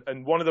bottom.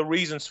 And one of the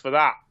reasons for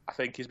that, I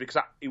think, is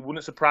because it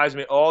wouldn't surprise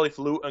me at all if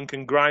Luton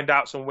can grind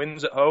out some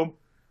wins at home,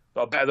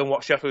 sort of better than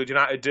what Sheffield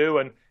United do.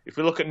 And if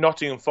we look at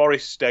Nottingham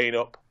Forest staying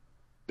up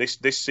this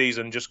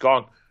season just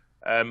gone,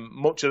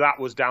 much of that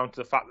was down to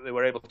the fact that they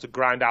were able to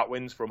grind out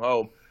wins from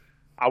home.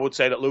 I would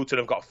say that Luton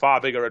have got a far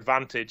bigger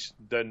advantage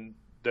than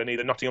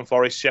either Nottingham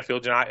Forest,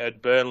 Sheffield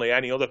United, Burnley,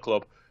 any other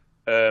club,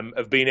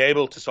 have been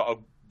able to sort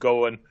of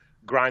go and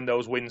grind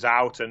those wins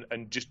out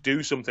and just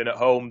do something at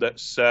home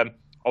that's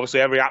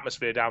obviously every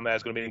atmosphere down there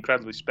is going to be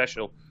incredibly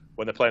special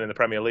when they're playing in the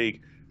Premier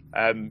League.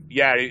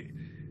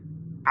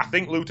 I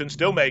think Luton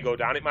still may go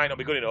down. It might not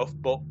be good enough,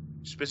 but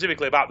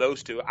specifically about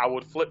those two, I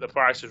would flip the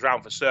prices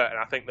round for certain.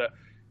 I think that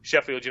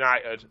Sheffield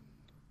United,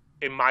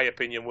 in my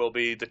opinion, will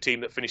be the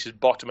team that finishes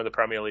bottom of the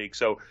Premier League.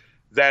 So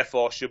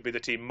therefore should be the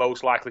team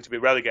most likely to be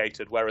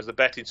relegated, whereas the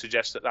betting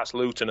suggests that that's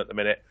Luton at the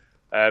minute.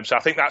 So I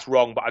think that's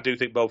wrong, but I do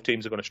think both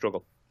teams are going to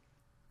struggle.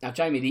 Now,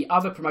 Jamie, the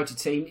other promoted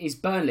team is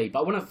Burnley, but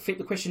I want to flip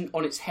the question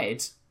on its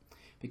head,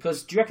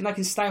 because do you reckon they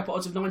can stay up at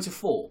odds of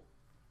 9-4?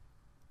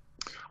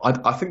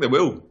 I think they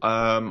will.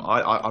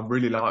 I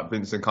really like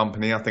Vincent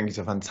Kompany. I think he's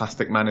a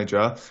fantastic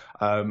manager.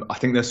 I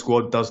think their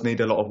squad does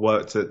need a lot of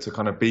work to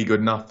kind of be good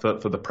enough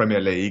for the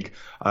Premier League.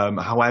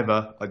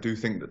 However, I do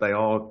think that they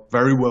are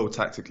very well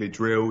tactically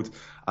drilled.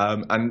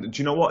 And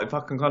do you know what? If I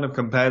can kind of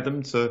compare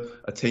them to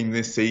a team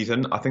this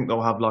season, I think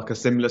they'll have like a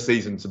similar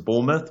season to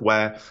Bournemouth,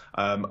 where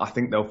I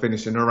think they'll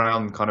finish in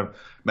around kind of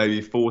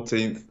maybe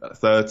 14th,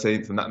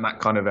 13th, and that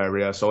kind of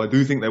area. So I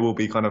do think they will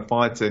be kind of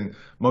fighting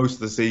most of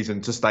the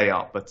season to stay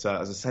up. But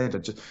as I said, I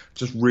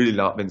just really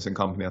like Vincent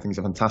Kompany. I think he's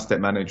a fantastic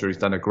manager. He's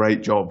done a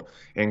great job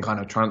in kind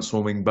of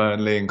transforming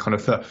Burnley and kind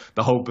of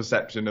the whole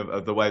perception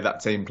of the way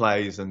that team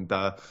plays. And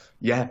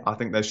yeah, I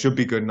think they should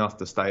be good enough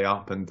to stay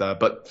up, and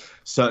but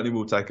certainly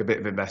will take a bit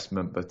of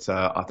investment. But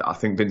I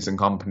think Vincent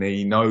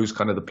Kompany knows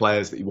kind of the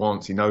players that he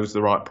wants. He knows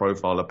the right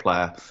profile of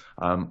player.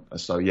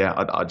 So yeah,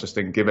 I just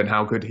think given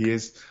how good he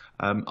is,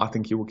 I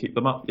think he will keep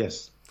them up.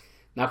 Yes.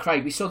 Now,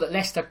 Craig, we saw that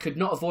Leicester could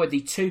not avoid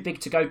the too big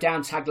to go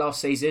down tag last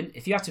season.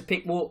 If you had to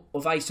pick more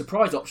of a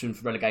surprise option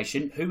for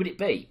relegation, who would it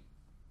be?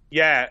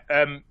 Yeah,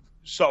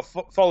 sort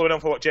of following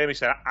on from what Jamie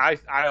said,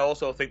 I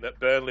also think that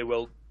Burnley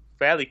will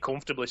fairly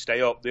comfortably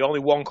stay up. The only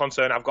one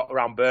concern I've got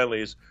around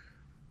Burnley is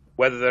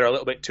whether they're a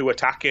little bit too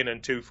attacking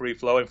and too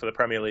free-flowing for the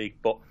Premier League.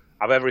 But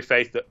I've every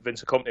faith that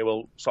Vincent Kompany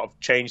will sort of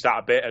change that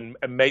a bit and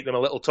make them a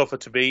little tougher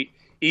to beat,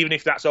 even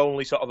if that's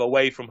only sort of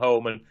away from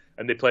home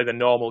and they play the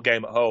normal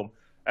game at home.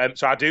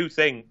 So I do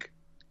think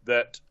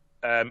that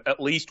at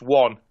least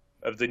one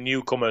of the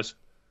newcomers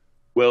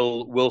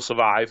will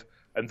survive,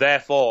 and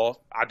therefore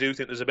I do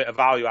think there's a bit of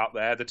value out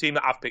there. The team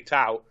that I've picked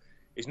out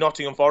is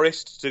Nottingham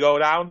Forest to go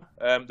down.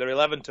 They're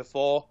 11-4,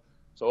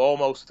 so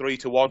almost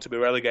 3-1 to be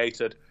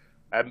relegated.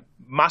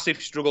 Massive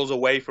struggles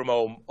away from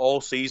home all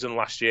season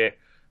last year,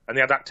 and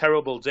they had that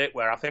terrible dip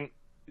where I think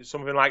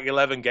something like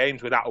 11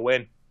 games without a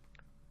win.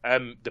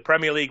 The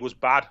Premier League was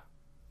bad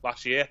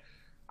last year.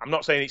 I'm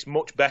not saying it's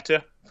much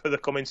better for the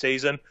coming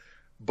season,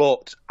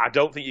 but I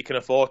don't think you can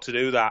afford to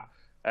do that.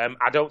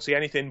 I don't see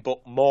anything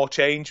but more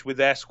change with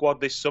their squad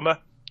this summer.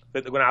 I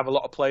think they're going to have a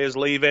lot of players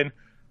leaving.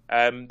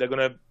 They're going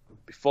to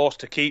be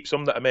forced to keep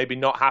some that are maybe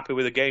not happy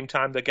with the game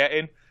time they're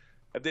getting.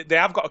 They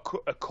have got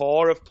a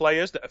core of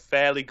players that are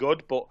fairly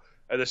good, but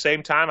at the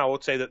same time, I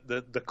would say that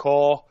the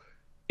core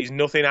is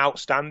nothing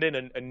outstanding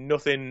and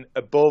nothing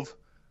above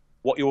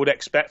what you would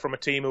expect from a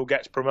team who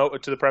gets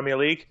promoted to the Premier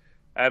League.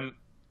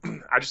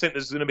 I just think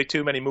there's going to be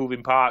too many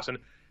moving parts, and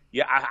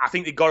yeah, I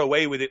think they got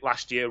away with it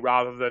last year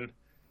rather than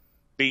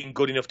being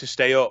good enough to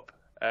stay up.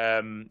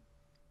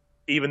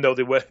 Even though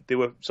they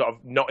were sort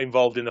of not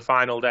involved in the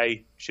final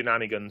day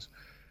shenanigans.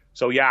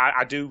 So yeah,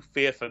 I do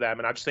fear for them,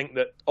 and I just think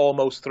that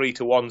almost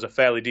 3-1 is a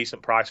fairly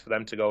decent price for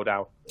them to go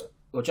down.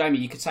 Well, Jamie,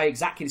 you could say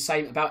exactly the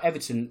same about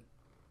Everton.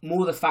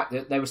 More the fact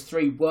that there was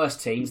three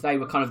worst teams. They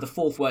were kind of the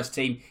fourth worst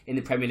team in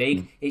the Premier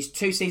League. It's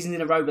 2 seasons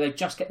in a row where they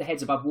just get their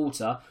heads above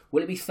water.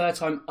 Will it be third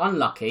time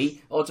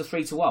unlucky, odds of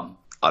 3-1?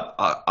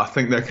 I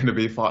think they're going to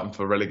be fighting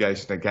for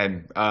relegation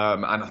again,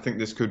 and I think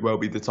this could well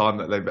be the time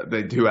that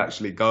they do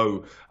actually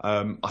go.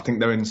 I think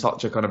they're in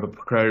such a kind of a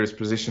precarious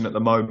position at the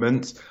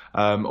moment.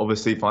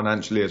 Obviously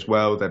financially as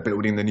well, they're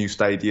building the new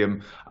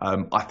stadium.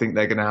 I think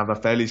they're going to have a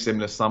fairly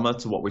similar summer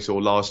to what we saw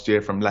last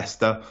year from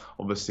Leicester.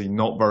 Obviously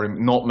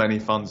not many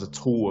funds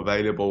at all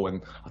available,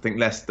 and I think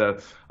Leicester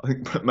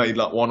made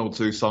like 1 or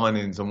 2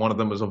 signings, and one of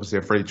them was obviously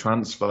a free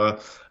transfer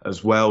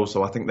as well.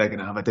 So I think they're going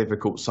to have a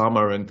difficult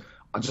summer, and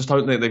I just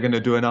don't think they're going to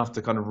do enough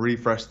to kind of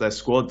refresh their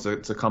squad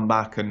to come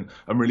back and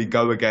really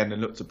go again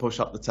and look to push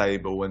up the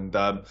table. And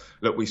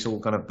look, we saw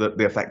kind of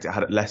the effect it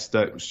had at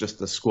Leicester. It was just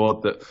a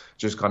squad that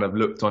just kind of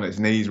looked on its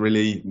knees,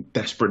 really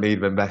desperate need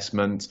of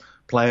investment,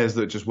 players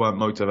that just weren't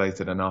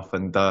motivated enough.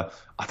 And I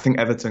think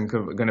Everton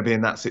are going to be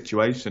in that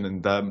situation.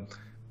 And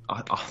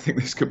I think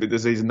this could be the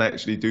season they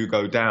actually do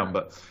go down.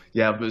 But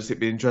yeah, it'd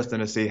be interesting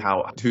to see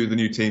how 2 of the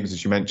new teams,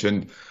 as you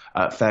mentioned,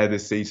 fare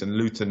this season.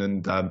 Luton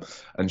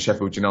and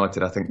Sheffield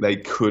United, I think they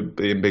could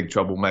be in big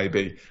trouble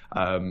maybe.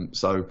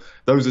 So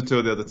those are 2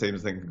 of the other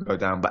teams I think could go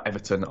down. But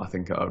Everton, I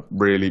think, are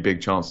really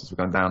big chances of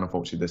going down,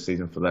 unfortunately, this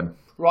season for them.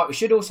 Right, we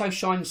should also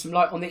shine some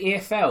light on the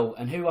EFL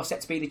and who are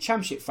set to be the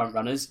Championship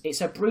frontrunners.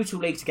 It's a brutal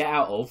league to get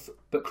out of.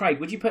 But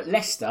Craig, would you put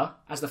Leicester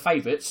as the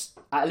favourites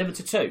at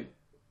 11-2?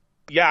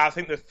 Yeah, I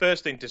think the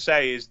first thing to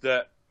say is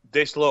that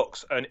this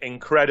looks an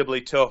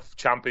incredibly tough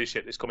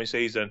championship this coming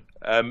season.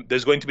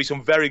 There's going to be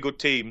some very good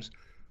teams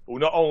who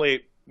not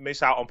only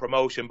miss out on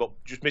promotion, but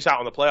just miss out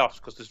on the playoffs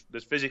because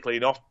there's physically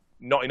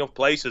not enough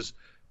places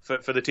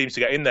for the teams to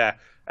get in there.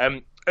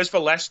 As for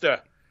Leicester,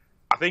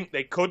 I think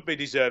they could be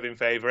deserving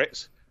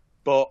favourites,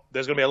 but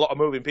there's going to be a lot of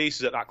moving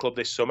pieces at that club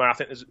this summer. I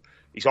think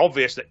it's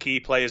obvious that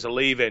key players are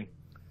leaving,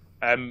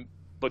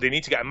 but they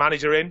need to get a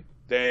manager in.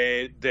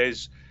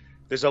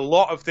 There's a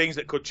lot of things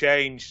that could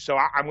change, so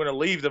I'm going to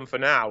leave them for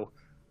now.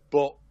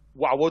 But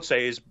what I would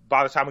say is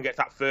by the time we get to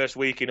that first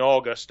week in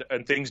August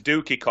and things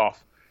do kick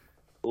off,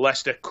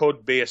 Leicester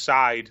could be a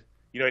side,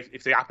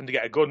 if they happen to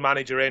get a good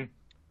manager in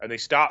and they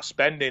start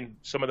spending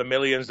some of the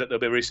millions that they'll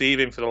be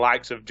receiving for the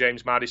likes of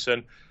James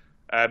Maddison,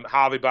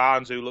 Harvey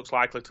Barnes, who looks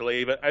likely to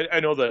leave,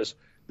 and others,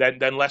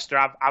 then Leicester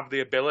have the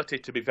ability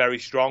to be very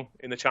strong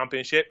in the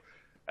Championship.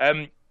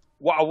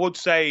 What I would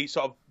say,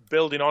 sort of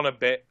building on a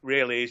bit,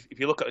 really, is if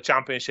you look at the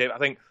Championship, I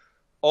think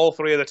all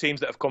three of the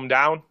teams that have come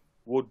down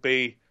would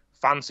be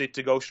fancied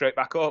to go straight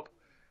back up.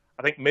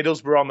 I think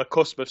Middlesbrough on the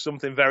cusp of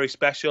something very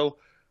special.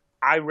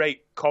 I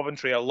rate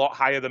Coventry a lot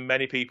higher than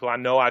many people. I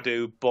know I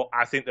do, but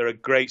I think they're a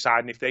great side,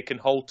 and if they can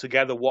hold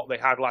together what they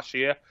had last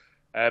year,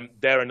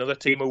 they're another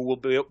team who will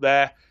be up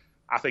there.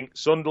 I think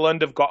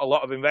Sunderland have got a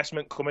lot of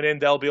investment coming in.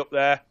 They'll be up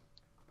there.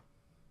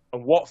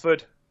 And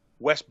Watford,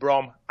 West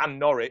Brom and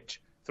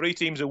Norwich, three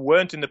teams who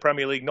weren't in the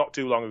Premier League not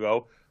too long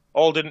ago,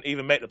 all didn't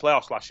even make the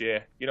playoffs last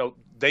year.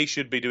 They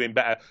should be doing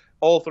better.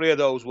 All three of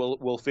those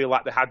will feel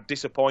like they had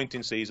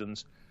disappointing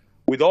seasons.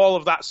 With all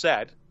of that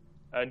said,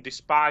 and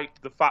despite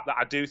the fact that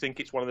I do think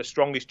it's one of the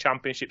strongest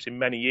championships in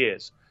many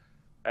years,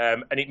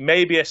 and it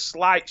may be a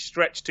slight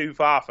stretch too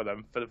far for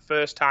them for the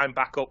first time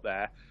back up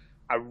there,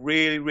 I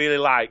really, really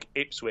like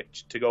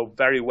Ipswich to go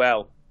very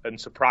well and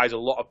surprise a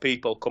lot of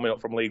people coming up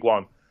from League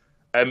One.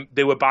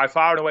 They were by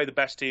far and away the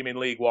best team in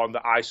League One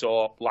that I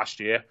saw last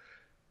year.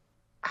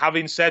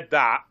 Having said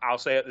that, I'll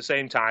say at the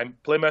same time,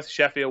 Plymouth,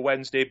 Sheffield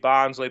Wednesday,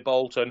 Barnsley,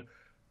 Bolton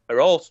are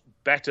all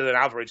better than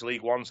average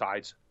League One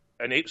sides,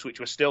 and Ipswich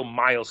was still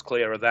miles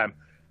clear of them.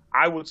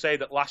 I would say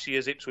that last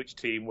year's Ipswich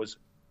team was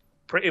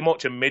pretty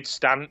much a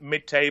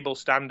mid-table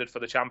standard for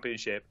the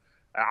Championship.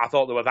 I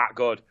thought they were that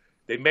good.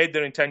 They made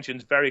their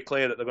intentions very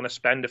clear that they're going to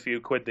spend a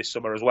few quid this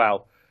summer as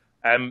well.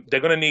 They're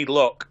going to need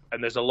luck,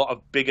 and there's a lot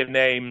of bigger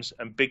names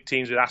and big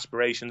teams with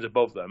aspirations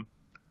above them.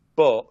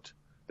 But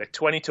they're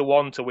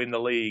 20-1 to win the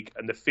league,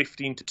 and they're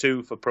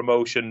 15-2 for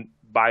promotion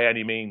by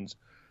any means.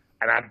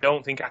 And I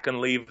don't think I can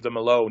leave them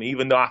alone,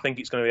 even though I think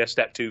it's going to be a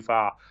step too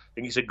far. I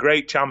think it's a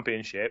great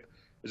Championship.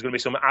 There's going to be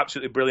some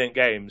absolutely brilliant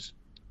games.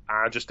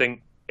 And I just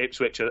think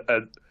Ipswich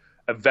are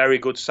a very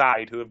good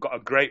side who have got a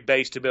great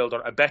base to build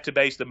on, a better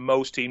base than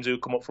most teams who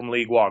come up from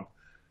League One.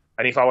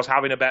 And if I was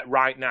having a bet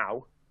right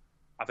now,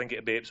 I think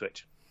it'd be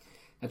Ipswich.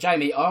 Now,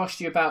 Jamie, I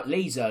asked you about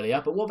Leeds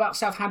earlier, but what about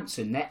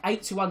Southampton? They're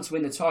 8-1 to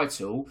win the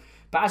title,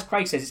 but as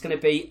Craig says, it's going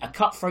to be a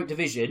cutthroat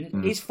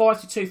division. Is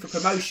 5-2 for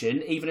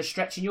promotion even a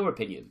stretch in your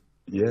opinion?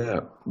 Yeah,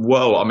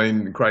 well, I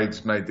mean,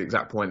 Craig's made the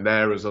exact point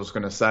there. As I was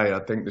going to say, I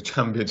think the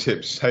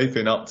Championship's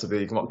shaping up to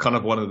be kind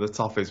of one of the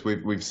toughest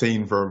we've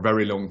seen for a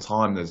very long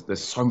time.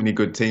 There's so many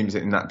good teams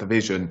in that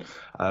division,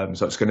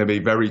 so it's going to be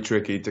very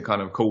tricky to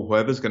kind of call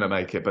whoever's going to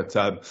make it. But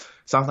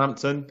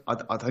Southampton,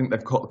 I think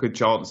they've got a good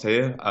chance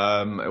here.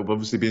 It will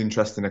obviously be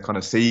interesting to kind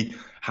of see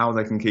how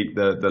they can keep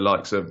the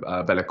likes of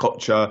Bella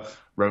Kocha,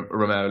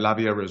 Romeo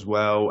Lavia as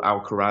well,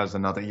 Alcaraz,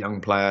 another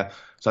young player.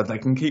 So they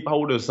can keep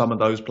hold of some of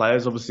those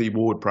players. Obviously,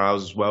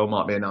 Ward-Prowse as well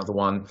might be another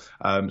one.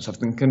 So if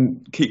they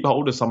can keep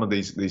hold of some of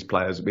these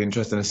players, it'll be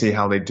interesting to see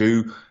how they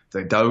do. If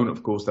they don't,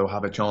 of course, they'll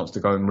have a chance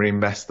to go and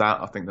reinvest that.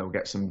 I think they'll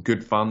get some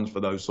good funds for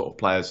those sort of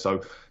players.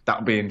 So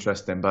that'll be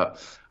interesting.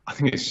 But I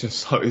think it's just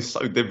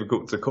so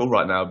difficult to call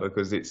right now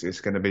because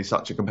it's going to be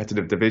such a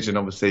competitive division.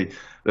 Obviously,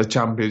 the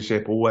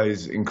Championship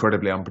always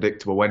incredibly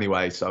unpredictable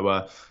anyway.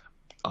 So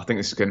I think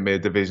this is going to be a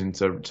division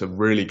to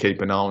really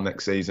keep an eye on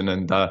next season,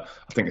 and I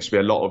think it should be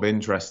a lot of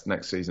interest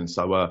next season.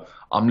 So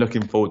I'm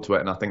looking forward to it,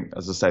 and I think,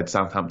 as I said,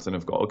 Southampton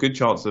have got a good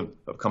chance of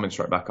coming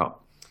straight back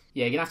up.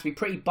 Yeah, you're going to have to be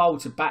pretty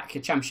bold to back a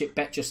Championship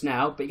bet just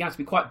now, but you're going to have to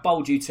be quite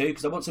bold, you two,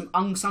 because I want some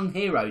unsung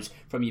heroes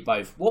from you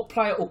both. What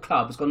player or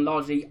club has gone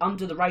largely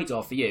under the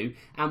radar for you,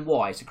 and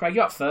why? So, Craig,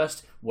 you're up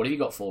first. What have you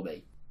got for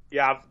me?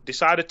 Yeah, I've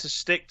decided to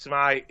stick to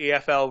my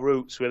EFL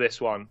roots with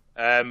this one,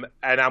 and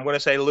I'm going to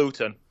say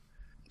Luton.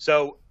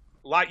 So,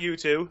 like you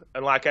two,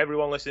 and like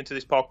everyone listening to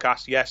this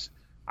podcast, yes,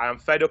 I am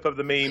fed up of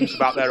the memes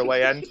about their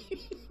away end.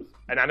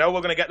 And I know we're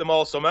going to get them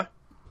all summer,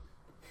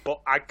 but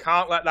I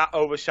can't let that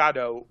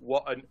overshadow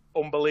what an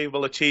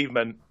unbelievable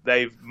achievement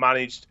they've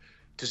managed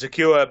to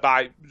secure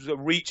by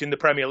reaching the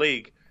Premier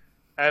League.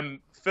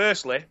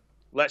 Firstly,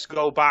 let's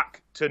go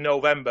back to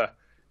November,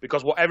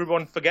 because what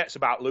everyone forgets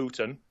about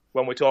Luton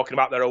when we're talking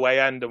about their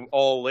away end and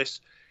all this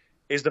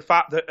is the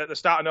fact that at the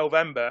start of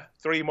November,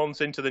 3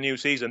 months into the new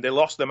season, they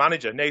lost their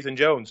manager, Nathan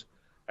Jones.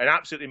 An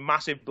absolutely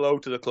massive blow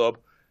to the club,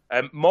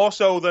 more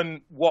so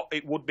than what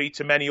it would be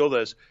to many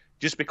others,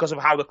 just because of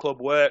how the club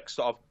works,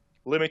 sort of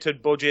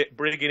limited budget,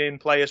 bringing in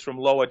players from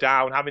lower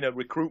down, having a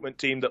recruitment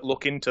team that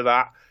look into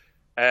that.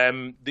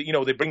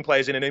 They bring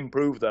players in and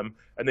improve them,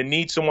 and they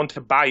need someone to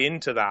buy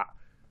into that.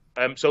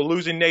 So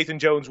losing Nathan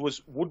Jones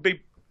would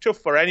be tough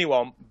for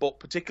anyone,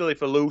 but particularly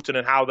for Luton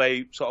and how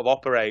they sort of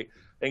operate.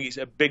 I think it's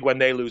a big when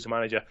they lose a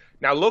manager.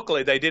 Now,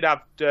 luckily, they did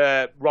have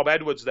Rob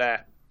Edwards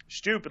there,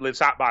 stupidly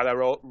sacked by their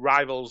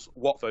rivals,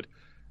 Watford.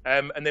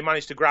 And they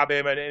managed to grab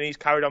him, and he's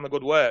carried on the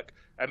good work.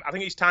 I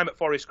think his time at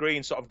Forest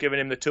Green sort of given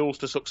him the tools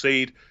to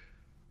succeed,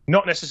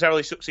 not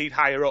necessarily succeed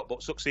higher up,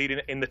 but succeed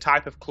in the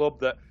type of club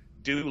that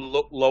do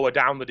look lower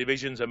down the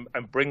divisions and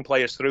bring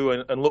players through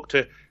and look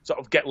to sort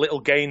of get little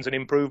gains and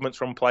improvements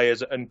from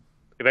players and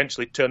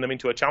eventually turn them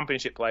into a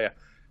championship player.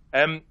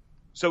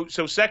 So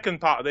second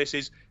part of this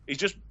is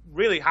just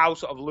really how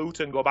sort of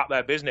Luton go about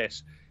their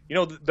business. You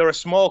know, they're a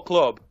small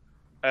club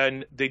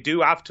and they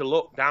do have to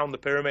look down the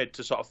pyramid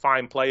to sort of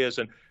find players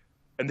and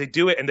they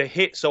do it and they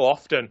hit so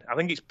often. I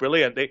think it's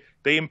brilliant.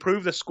 They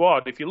improve the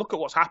squad. If you look at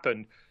what's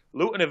happened,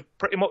 Luton have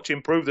pretty much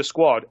improved the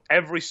squad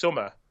every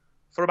summer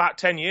for about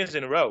 10 years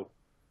in a row.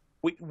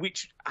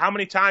 Which how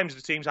many times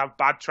do teams have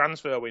bad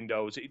transfer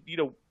windows? You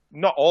know,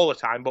 not all the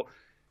time, but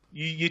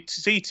you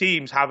see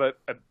teams have a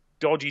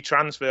dodgy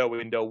transfer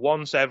window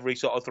once every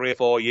sort of 3 or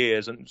 4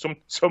 years, and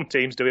some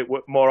teams do it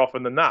more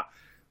often than that.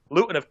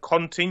 Luton have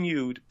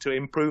continued to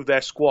improve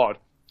their squad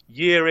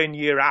year in,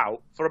 year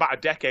out for about a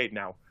decade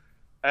now.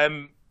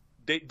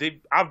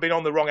 I've been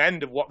on the wrong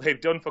end of what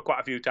they've done for quite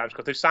a few times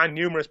because they've signed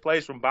numerous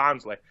players from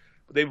Barnsley,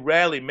 but they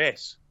rarely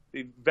miss.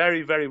 They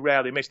very, very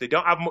rarely miss. They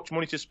don't have much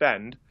money to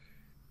spend,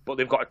 but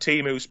they've got a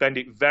team who spend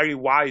it very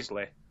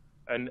wisely,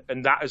 and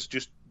that has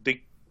just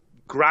the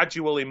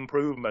gradual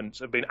improvements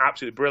have been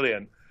absolutely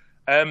brilliant.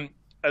 And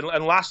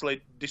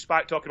lastly,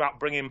 despite talking about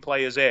bringing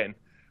players in,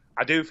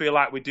 I do feel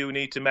like we do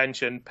need to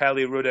mention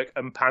Pelly, Ruddock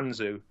and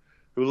Panzu,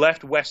 who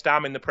left West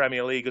Ham in the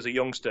Premier League as a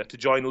youngster to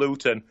join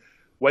Luton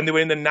when they were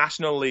in the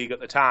National League at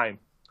the time.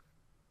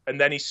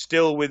 And then he's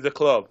still with the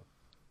club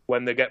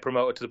when they get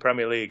promoted to the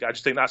Premier League. I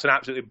just think that's an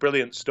absolutely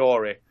brilliant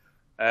story.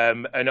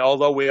 And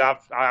although I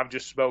have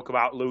just spoke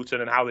about Luton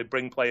and how they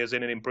bring players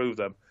in and improve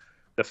them,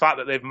 the fact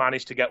that they've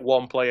managed to get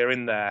one player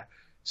in there,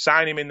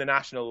 sign him in the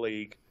National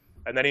League,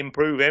 and then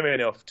improve him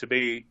enough to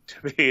be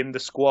in the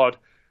squad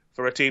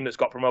for a team that's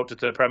got promoted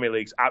to the Premier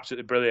League is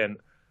absolutely brilliant.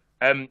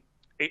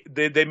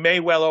 They may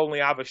well only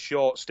have a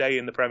short stay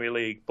in the Premier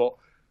League, but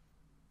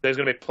there's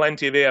going to be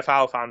plenty of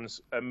EFL fans,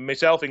 and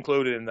myself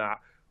included in that,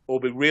 will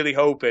be really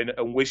hoping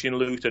and wishing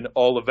Luton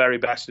all the very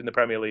best in the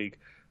Premier League.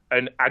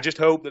 And I just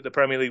hope that the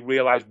Premier League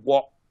realise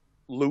what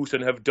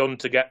Luton have done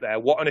to get there,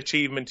 what an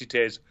achievement it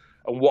is,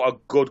 and what a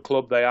good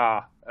club they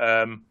are.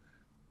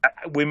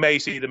 We may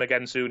see them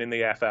again soon in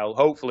the EFL.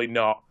 Hopefully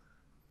not.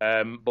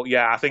 But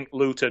yeah, I think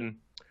Luton,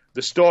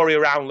 the story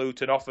around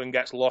Luton often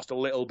gets lost a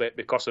little bit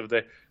because of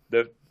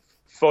the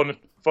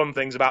fun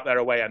things about their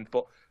away end.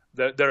 But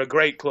they're a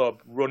great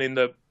club, running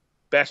the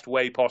best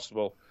way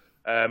possible.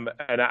 And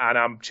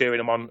I'm cheering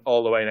them on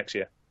all the way next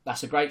year.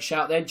 That's a great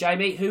shout then,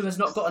 Jamie. Who has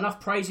not got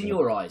enough praise in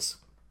your eyes?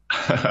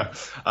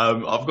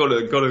 I've got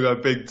to go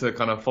big to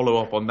kind of follow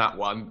up on that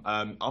one.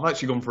 I've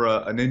actually gone for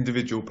an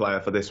individual player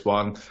for this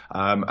one,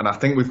 and I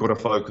think we've got to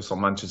focus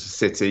on Manchester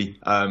City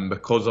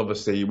because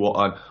obviously what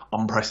an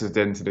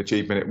unprecedented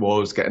achievement it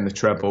was, getting the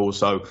treble.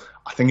 So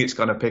I think it's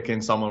going to pick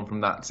in someone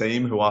from that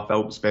team who I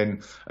felt's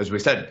been, as we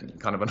said,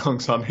 kind of an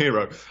unsung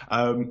hero.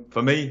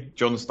 For me,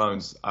 John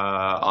Stones.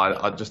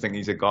 I just think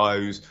he's a guy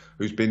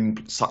who's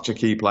been such a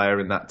key player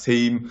in that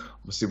team.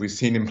 Obviously, we've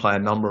seen him play a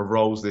number of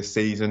roles this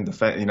season.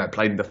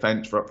 Played in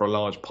defence for a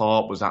large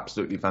part, was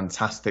absolutely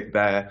fantastic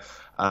there.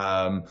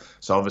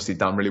 So obviously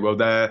done really well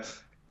there.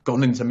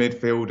 Gone into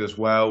midfield as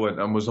well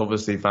and was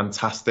obviously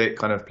fantastic,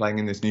 kind of playing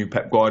in this new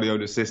Pep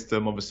Guardiola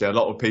system. Obviously, a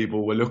lot of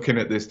people were looking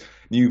at this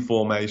new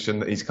formation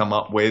that he's come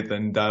up with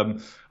and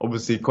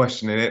obviously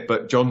questioning it.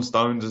 But John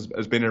Stones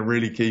has been a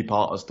really key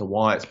part as to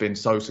why it's been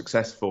so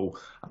successful,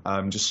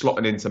 just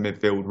slotting into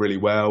midfield really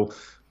well.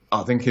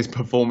 I think his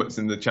performance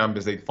in the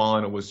Champions League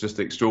final was just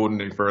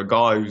extraordinary for a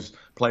guy who's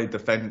played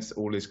defence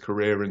all his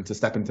career and to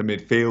step into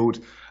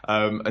midfield.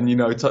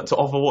 To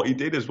offer what he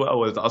did as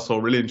well. I saw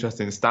a really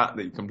interesting stat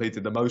that he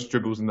completed the most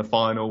dribbles in the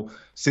final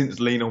since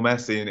Lionel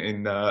Messi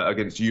in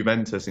against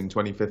Juventus in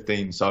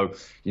 2015. So,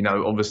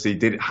 obviously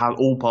did have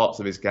all parts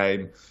of his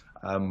game.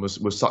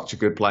 Was such a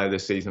good player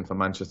this season for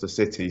Manchester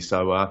City.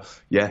 So,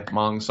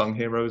 my unsung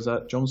hero is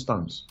John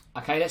Stones.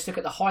 Okay, let's look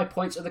at the high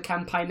points of the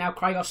campaign now.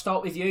 Craig, I'll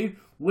start with you.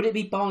 Would it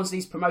be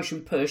Barnsley's promotion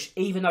push,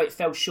 even though it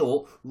fell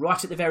short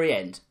right at the very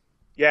end?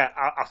 Yeah,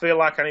 I feel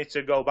like I need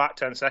to go back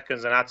 10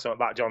 seconds and add something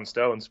about John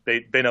Stones,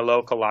 being a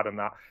local lad and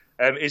that.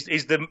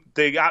 Is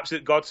the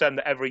absolute godsend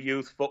that every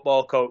youth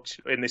football coach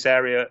in this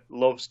area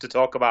loves to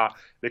talk about,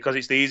 because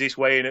it's the easiest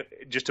way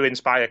just to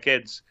inspire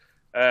kids.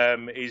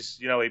 He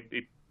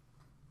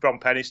from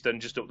Penistone,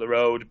 just up the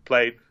road,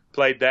 played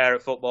there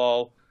at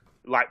football,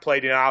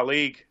 played in our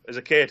league as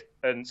a kid,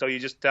 and so you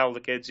just tell the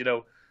kids,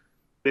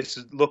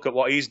 look at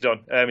what he's done.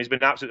 He's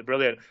been absolutely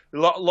brilliant. A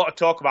lot of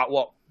talk about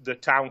what the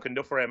town can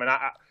do for him, and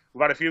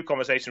we've had a few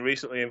conversations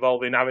recently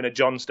involving having a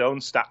John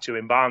Stones statue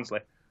in Barnsley.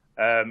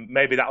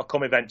 Maybe that'll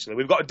come eventually.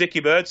 We've got a Dickie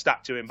Bird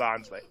statue in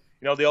Barnsley.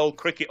 The old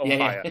cricket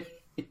umpire.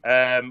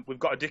 Yeah. We've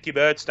got a Dickie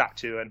Bird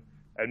statue,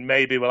 and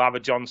maybe we'll have a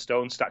John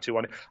Stones statue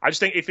on it. I just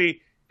think if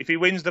he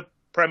wins the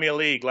Premier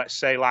League, let's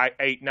say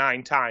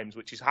 8-9 times,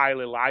 which is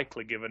highly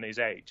likely given his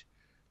age,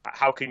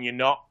 how can you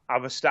not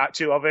have a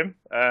statue of him?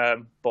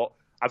 But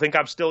I think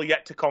I'm still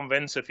yet to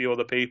convince a few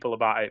other people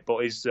about it.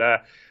 But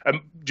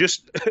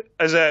just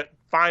as a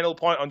final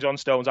point on John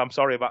Stones, I'm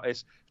sorry about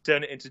this,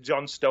 turn it into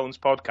John Stones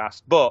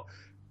podcast. But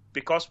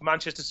because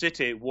Manchester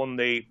City won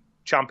the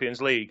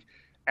Champions League,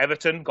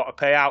 Everton got a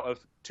payout of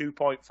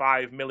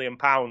 £2.5 million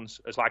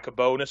as like a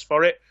bonus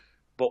for it.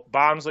 But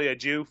Barnsley are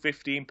due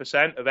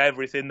 15% of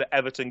everything that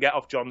Everton get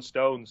off John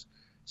Stones.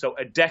 So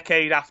a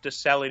decade after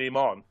selling him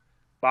on,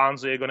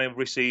 Barnsley are going to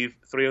receive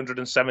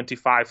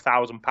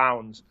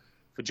 £375,000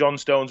 for John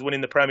Stones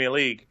winning the Premier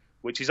League,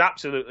 which is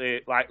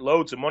absolutely like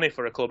loads of money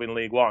for a club in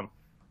League One.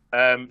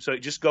 So it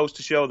just goes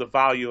to show the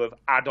value of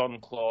add-on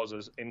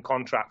clauses in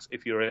contracts.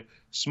 If you're a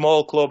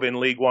small club in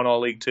League One or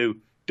League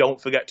Two,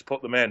 don't forget to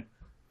put them in.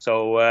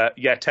 So,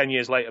 10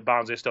 years later,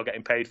 Barnsley are still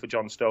getting paid for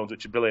John Stones,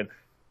 which is brilliant.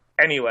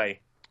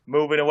 Anyway,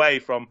 moving away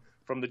from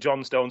the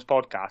John Stones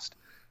podcast,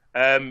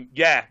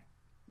 there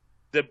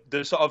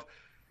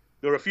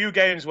were a few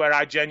games where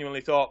I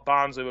genuinely thought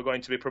Barnsley were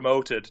going to be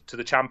promoted to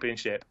the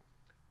Championship.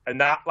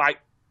 And that, like,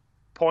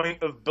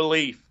 point of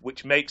belief,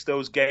 which makes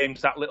those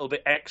games that little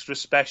bit extra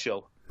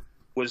special,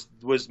 was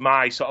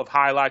my sort of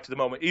highlight of the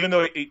moment, even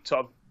though it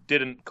sort of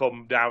didn't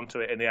come down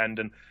to it in the end.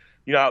 And,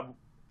 you know,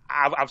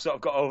 I've sort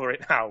of got over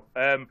it now.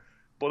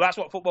 But that's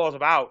what football is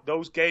about.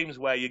 Those games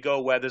where you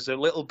go where there's a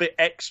little bit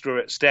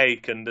extra at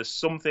stake and there's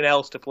something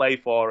else to play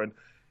for, and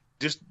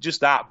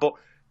just that. But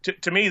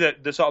to me,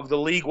 the sort of the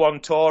League One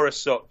tour as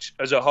such,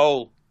 as a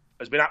whole,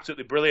 has been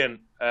absolutely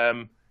brilliant.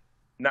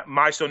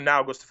 My son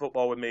now goes to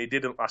football with me. He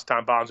didn't last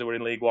time Barnsley were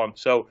in League One.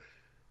 So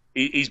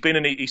he's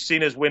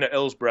seen us win at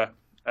Hillsborough.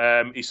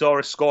 He saw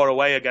us score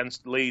away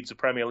against Leeds, a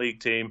Premier League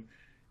team.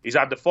 He's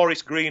had the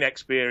Forest Green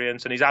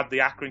experience and he's had the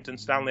Accrington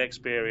Stanley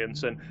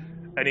experience. And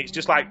it's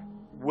just like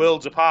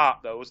worlds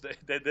apart, those.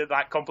 They're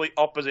like complete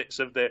opposites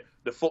of the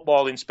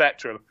footballing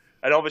spectrum.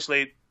 And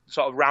obviously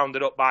sort of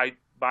rounded up by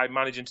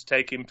managing to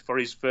take him for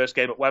his first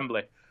game at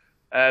Wembley.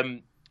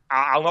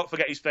 I'll not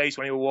forget his face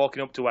when he was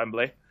walking up to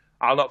Wembley.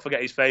 I'll not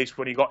forget his face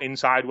when he got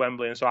inside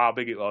Wembley and saw how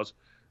big it was.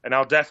 And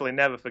I'll definitely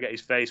never forget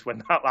his face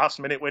when that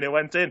last-minute winner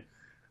went in.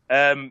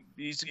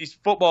 His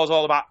football's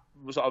all about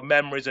sort of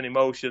memories and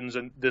emotions,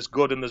 and there's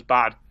good and there's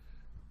bad.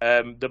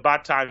 The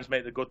bad times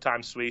make the good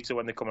times sweeter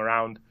when they come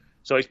around.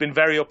 So it's been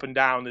very up and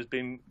down. There's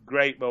been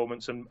great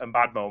moments and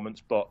bad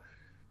moments, but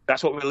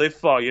that's what we live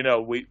for. You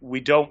know, we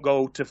don't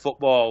go to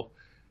football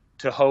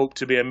to hope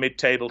to be a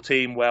mid-table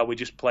team where we're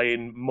just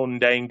playing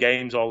mundane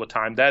games all the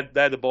time.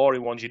 They're the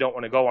boring ones. You don't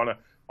want to go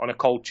on a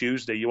cold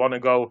Tuesday. You want to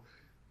go,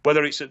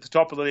 whether it's at the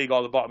top of the league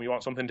or the bottom, you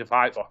want something to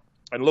fight for.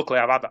 And luckily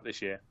I've had that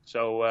this year.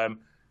 So,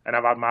 and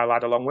I've had my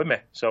lad along with me.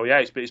 So yeah,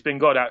 it's been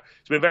good.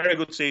 It's been a very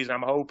good season.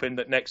 I'm hoping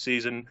that next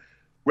season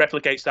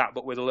replicates that,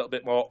 but with a little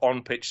bit more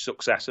on-pitch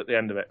success at the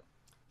end of it.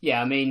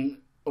 Yeah, I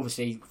mean,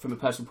 obviously, from a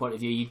personal point of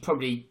view, you'd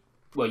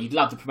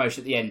love the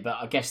promotion at the end, but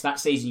I guess that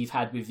season you've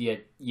had with your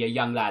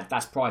young lad,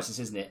 that's priceless,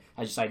 isn't it?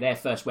 As you say, their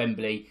first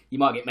Wembley. You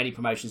might get many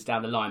promotions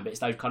down the line, but it's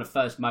those kind of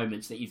first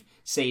moments that you've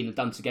seen and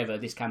done together.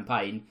 This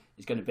campaign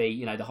is going to be,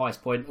 you know, the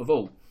highest point of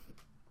all.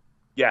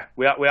 Yeah,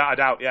 without a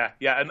doubt, yeah.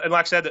 And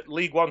like I said, that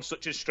League One's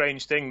such a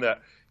strange thing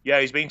that, yeah,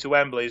 he's been to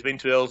Wembley, he's been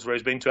to Hillsborough,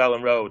 he's been to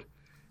Ellen Road,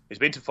 he's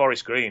been to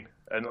Forest Green.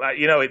 And, like,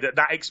 you know,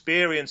 that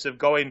experience of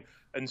going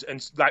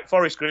and like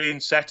Forest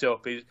Green's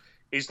setup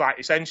is like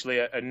essentially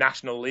a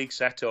National League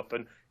setup.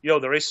 And, you know,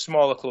 there is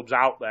smaller clubs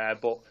out there,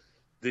 but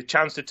the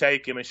chance to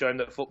take him and show him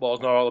that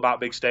football's not all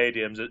about big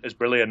stadiums is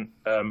brilliant.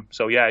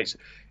 So, yeah,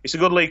 it's a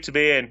good league to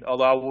be in,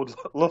 although I would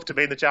love to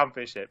be in the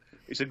Championship.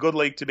 It's a good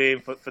league to be in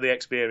for the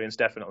experience,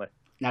 definitely.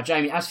 Now,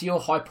 Jamie, as for your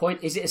high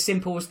point, is it as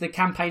simple as the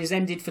campaign has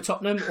ended for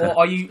Tottenham, or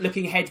are you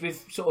looking ahead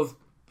with sort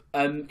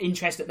of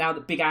interest that now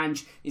that Big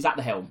Ange is at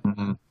the helm?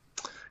 Mm-hmm.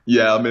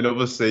 Yeah, I mean,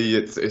 obviously,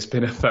 it's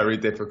been a very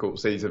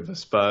difficult season for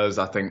Spurs.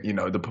 I think, you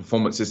know, the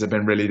performances have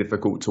been really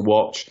difficult to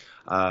watch.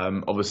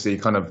 Obviously,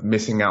 kind of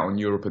missing out on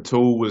Europe at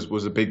all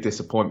was a big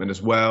disappointment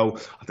as well.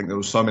 I think there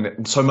was so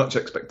much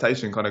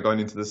expectation kind of going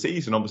into the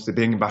season, obviously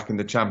being back in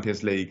the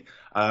Champions League.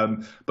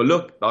 But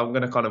look, I'm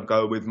going to kind of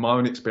go with my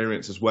own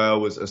experience as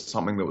well as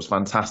something that was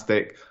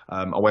fantastic.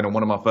 I went on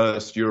one of my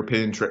first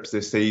European trips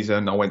this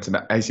season. I went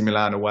to AC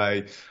Milan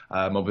away,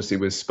 obviously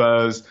with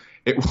Spurs.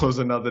 It was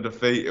another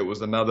defeat. It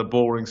was another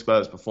boring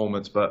Spurs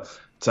performance. But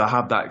to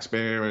have that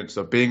experience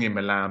of being in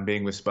Milan,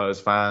 being with Spurs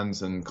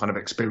fans and kind of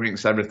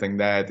experience everything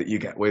there that you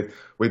get with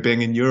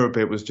being in Europe,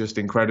 it was just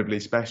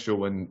incredibly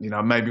special. And, you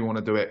know, made me want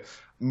to do it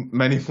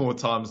many more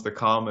times to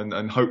come.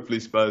 And hopefully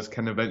Spurs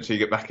can eventually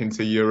get back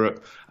into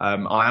Europe.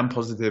 I am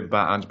positive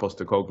about Ange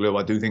Postecoglou.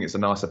 I do think it's a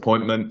nice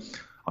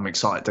appointment. I'm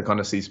excited to kind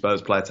of see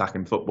Spurs play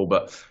attacking football.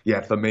 But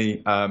yeah, for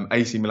me,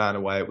 AC Milan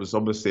away, it was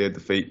obviously a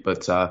defeat,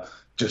 but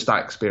just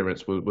that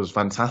experience was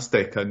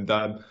fantastic. And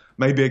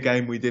maybe a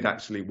game we did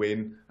actually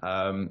win.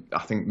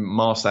 I think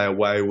Marseille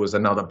away was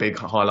another big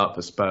highlight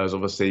for Spurs.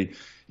 Obviously,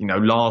 you know,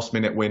 last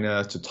minute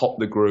winner to top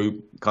the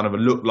group, kind of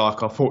looked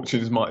like our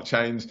fortunes might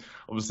change.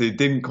 Obviously, it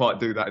didn't quite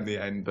do that in the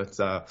end, but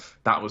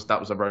that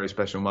was a very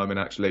special moment,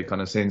 actually,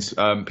 kind of seeing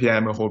Pierre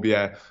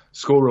Morbier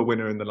score a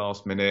winner in the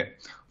last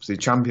minute. Obviously,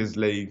 Champions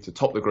League to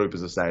top the group,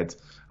 as I said.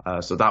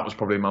 So that was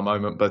probably my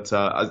moment. But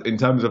in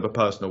terms of a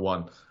personal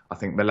one, I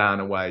think Milan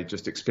away,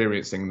 just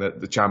experiencing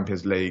the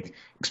Champions League,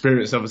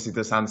 experiencing obviously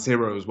the San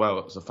Siro as well.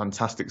 It was a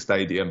fantastic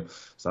stadium.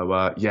 So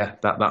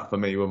that for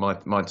me were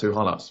my two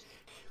highlights.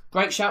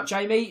 Great shout,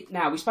 Jamie.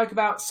 Now, we spoke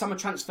about summer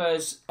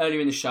transfers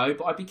earlier in the show,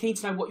 but I'd be keen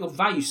to know what your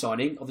value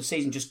signing of the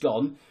season just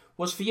gone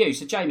was for you.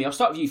 So, Jamie, I'll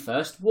start with you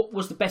first. What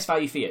was the best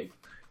value for you?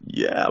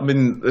 Yeah, I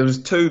mean, there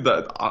was two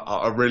that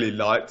I really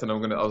liked, and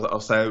I'll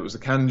say it was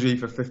Akanji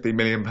for £50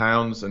 million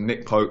and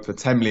Nick Pope for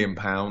 £10 million.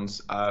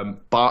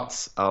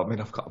 But I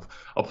mean, I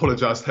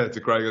apologise there to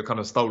Greg. I've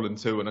kind of stolen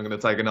two, and I'm going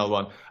to take another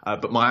one.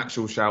 But my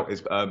actual shout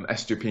is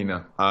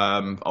Estupina.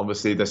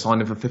 Obviously, they're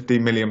signing for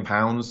 £15 million.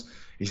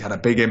 He's had a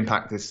big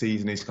impact this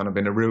season. He's kind of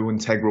been a real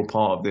integral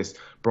part of this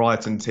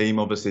Brighton team.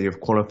 Obviously, have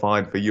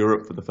qualified for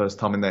Europe for the first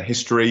time in their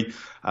history.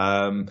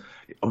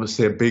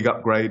 Obviously, a big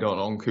upgrade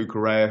on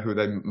Cucurella, who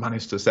they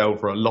managed to sell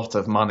for a lot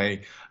of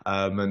money.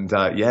 As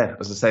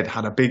I said,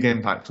 had a big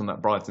impact on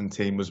that Brighton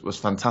team. Was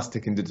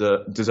fantastic in De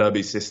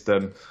Zerbi's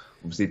system.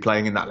 Obviously,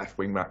 playing in that left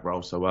wing back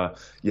role. So,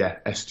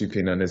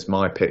 Estupinian is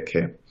my pick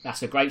here.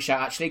 That's a great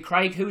shout, actually.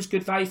 Craig, who's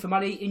good value for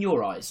money in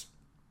your eyes?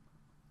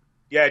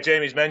 Yeah,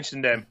 Jamie's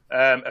mentioned him.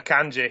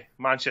 Akanji,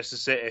 Manchester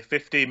City,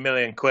 15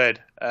 million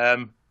quid.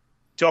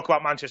 Talk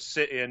about Manchester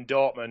City and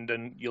Dortmund,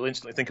 and you'll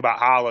instantly think about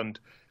Haaland.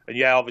 And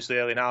yeah, obviously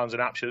Erling Haaland's an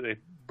absolutely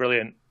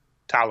brilliant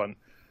talent.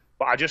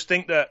 But I just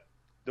think that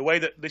the way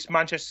that this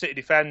Manchester City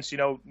defence,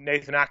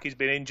 Nathan Ake's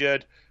been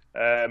injured.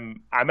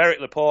 Aymeric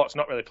Laporte's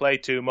not really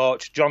played too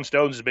much. John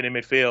Stones has been in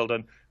midfield,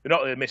 and they're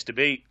not really missed a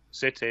beat,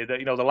 City.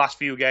 The last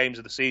few games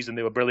of the season,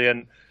 they were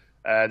brilliant.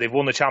 They've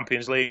won the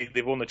Champions League.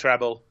 They've won the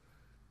treble.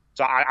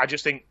 So I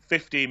just think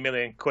 15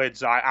 million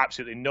quid's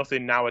absolutely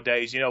nothing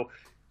nowadays.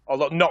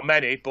 Although not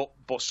many, but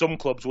some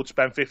clubs would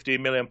spend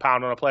 £15 million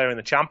on a player in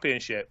the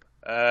Championship.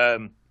 I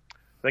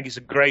think it's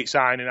a great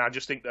signing. I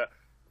just think that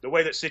the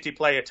way that City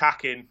play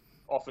attacking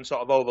often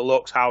sort of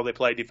overlooks how they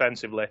play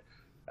defensively.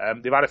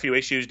 They've had a few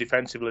issues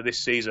defensively this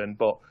season,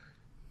 but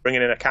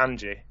bringing in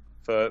Akanji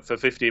for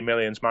 15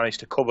 million's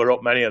managed to cover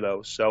up many of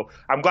those. So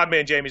I'm glad me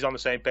and Jamie's on the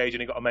same page,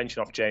 and he got a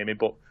mention off Jamie.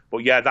 But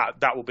yeah,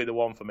 that will be the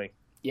one for me.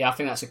 Yeah, I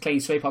think that's a clean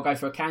sweep. I'll go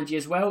for Akanji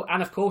as well.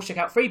 And of course, check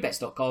out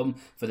freebets.com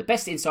for the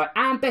best insight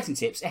and betting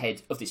tips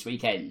ahead of this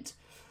weekend.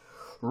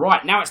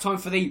 Right, now it's time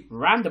for the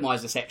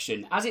randomiser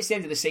section. As it's the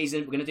end of the season,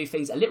 we're going to do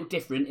things a little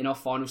different in our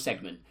final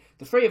segment.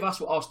 The three of us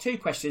will ask two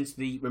questions to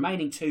the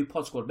remaining two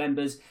Pod Squad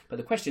members, but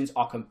the questions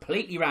are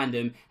completely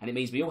random, and it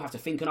means we all have to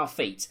think on our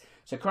feet.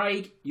 So,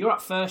 Craig, you're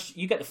up first.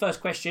 You get the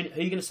first question. Who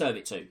are you going to serve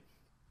it to?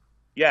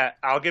 Yeah,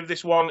 I'll give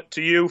this one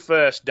to you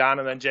first, Dan,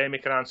 and then Jamie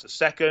can answer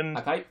second.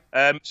 Okay.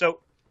 So,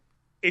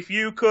 if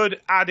you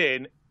could add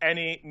in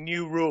any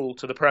new rule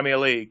to the Premier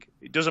League,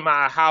 it doesn't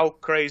matter how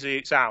crazy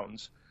it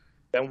sounds,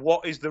 then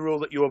what is the rule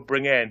that you would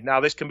bring in?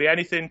 Now, this can be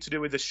anything to do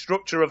with the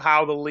structure of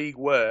how the league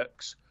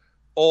works,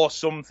 or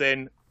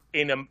something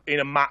in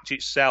a match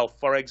itself.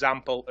 For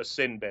example, a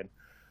sin bin.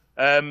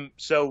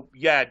 So,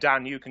 yeah,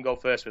 Dan, you can go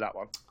first with that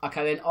one.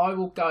 Okay, then I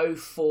will go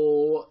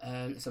for,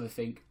 let's have a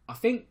think. I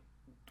think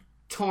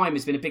time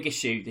has been a big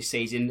issue this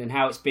season and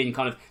how it's been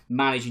kind of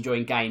managed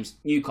during games.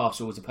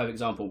 Newcastle was a perfect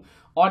example.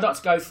 I'd like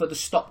to go for the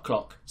stop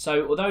clock.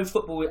 So, although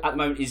football at the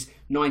moment is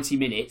 90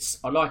 minutes,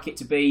 I'd like it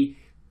to be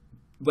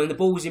when the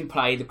ball's in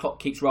play, the clock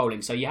keeps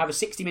rolling. So, you have a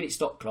 60-minute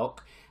stop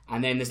clock,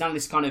 and then there's none of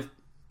this kind of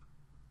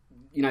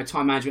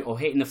time management or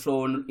hitting the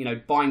floor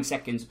and buying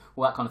seconds,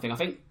 all that kind of thing. I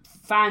think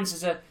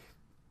fans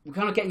we're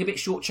kind of getting a bit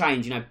short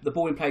change. The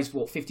ball in play is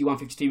 51,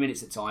 52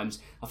 minutes at times.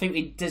 I think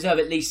we deserve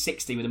at least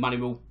 60 with the money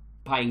we're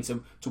paying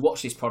to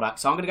watch this product.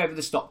 So I'm going to go for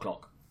the stop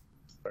clock.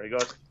 Very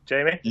good.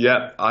 Jamie?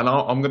 Yeah, and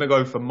I'm going to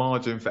go for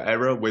margin for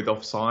error with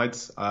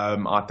offsides.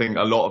 I think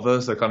a lot of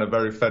us are kind of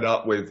very fed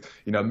up with,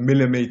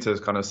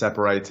 millimetres kind of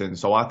separating.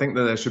 So I think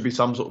that there should be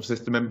some sort of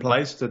system in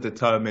place to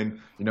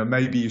determine,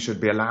 maybe you should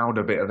be allowed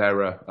a bit of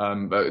error,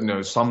 but,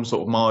 some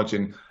sort of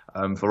margin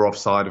for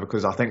offside,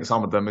 because I think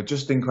some of them are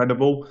just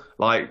incredible.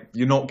 Like,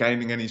 you're not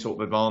gaining any sort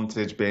of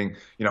advantage being,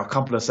 a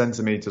couple of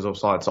centimetres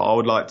offside. So I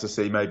would like to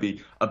see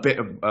maybe a bit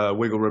of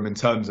wiggle room in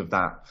terms of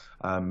that.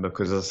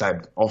 Because, as I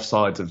said,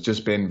 offsides have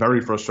just been very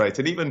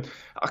frustrating. Even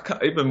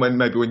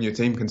when your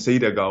team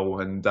concede a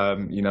goal and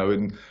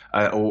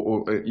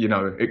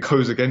it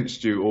goes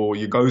against you or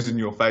it goes in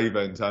your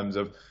favour in terms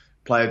of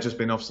player just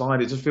being offside,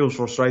 it just feels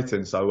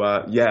frustrating. So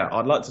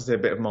I'd like to see a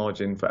bit of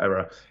margin for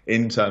error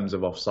in terms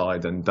of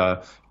offside and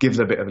gives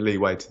a bit of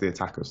leeway to the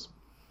attackers.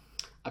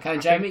 Okay,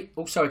 and Jamie.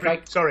 Sorry,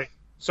 Craig. Sorry.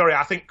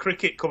 I think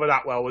cricket cover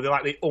that well with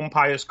the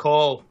umpire's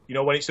call.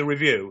 When it's a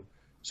review,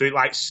 so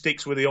it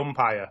sticks with the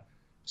umpire.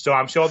 So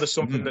I'm sure there's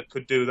something that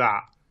could do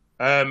that.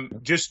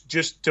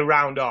 Just to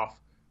round off,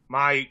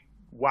 my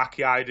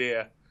wacky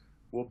idea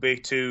would be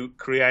to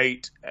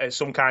create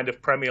some kind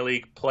of Premier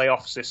League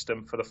playoff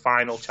system for the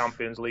final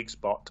Champions League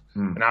spot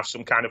and have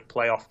some kind of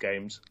playoff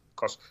games,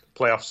 because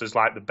playoffs is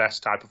the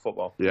best type of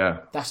football. Yeah.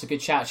 That's a good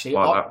chat, actually.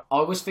 I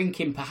was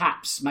thinking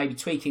perhaps maybe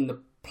tweaking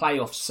the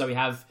playoffs so we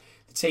have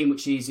the team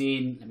which is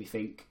in,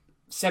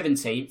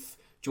 17th,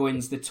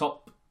 joins the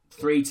top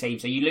 3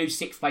 teams. So you lose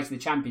 6th place in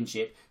the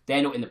Championship,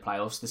 they're not in the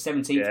playoffs. The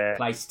 17th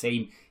place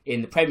team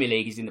in the Premier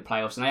League is in the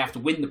playoffs, and they have to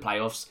win the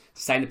playoffs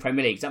to stay in the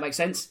Premier League. Does that make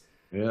sense?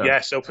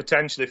 Yeah, so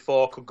potentially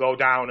 4 could go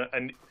down.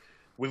 And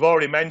we've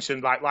already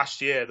mentioned, like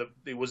last year, that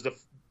it was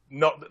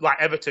not like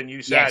Everton,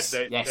 you said,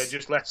 they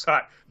just left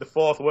the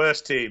 4th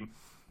worst team.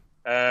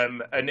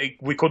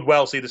 We could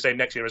well see the same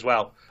next year as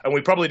well. And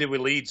we probably did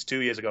with Leeds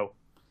 2 years ago.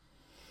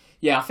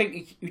 Yeah, I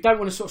think you don't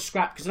want to sort of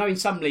scrap, because I know in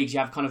some leagues you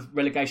have kind of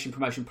relegation,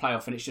 promotion,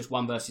 playoff, and it's just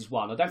 1 versus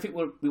 1. I don't think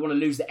we want to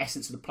lose the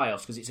essence of the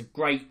playoffs, because it's a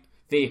great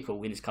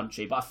vehicle in this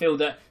country. But I feel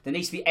that there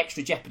needs to be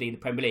extra jeopardy in the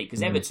Premier League,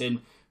 because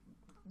Everton,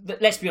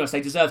 let's be honest,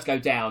 they deserve to go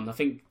down. I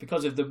think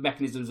because of the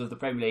mechanisms of the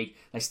Premier League,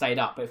 they stayed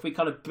up. But if we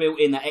kind of built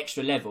in that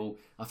extra level,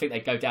 I think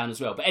they'd go down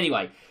as well. But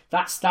anyway,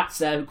 that's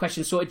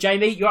question sorted.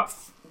 Jamie, you're up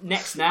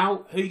next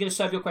now. Who are you going to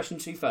serve your question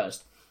to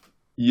first?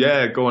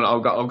 Yeah, go on. I'll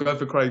go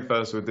for Craig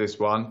first with this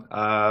one.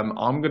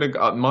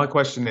 My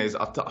question is,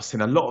 I've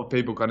seen a lot of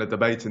people kind of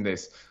debating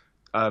this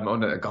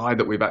on a guy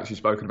that we've actually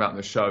spoken about in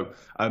the show.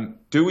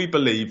 Do we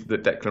believe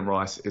that Declan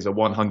Rice is a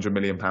 £100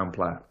 million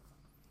player?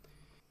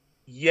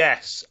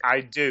 Yes,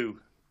 I do.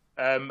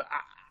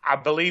 I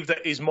believe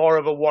that he's more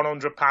of a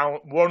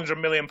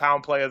 £100 million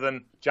player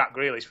than Jack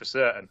Grealish for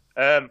certain.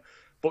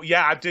 But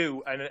yeah, I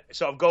do. And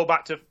sort of go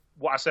back to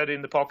what I said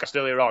in the podcast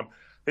earlier on.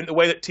 I think the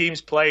way that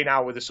teams play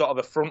now with a sort of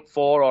a front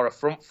 4 or a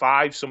front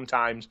 5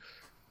 sometimes,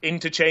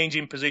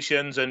 interchanging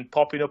positions and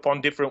popping up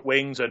on different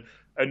wings, and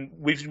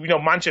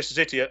Manchester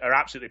City are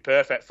absolutely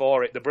perfect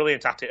for it. They're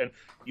brilliant at it, and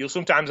you'll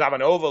sometimes have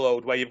an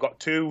overload where you've got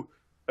 2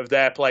 of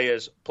their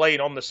players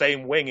playing on the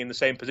same wing in the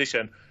same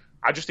position.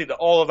 I just think that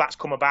all of that's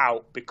come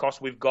about because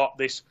we've got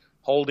this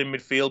holding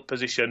midfield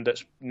position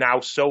that's now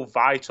so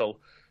vital.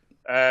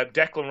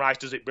 Declan Rice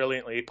does it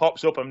brilliantly. He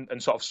pops up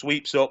and sort of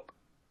sweeps up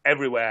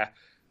everywhere.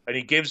 And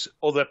he gives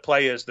other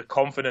players the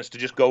confidence to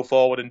just go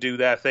forward and do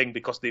their thing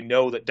because they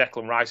know that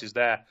Declan Rice is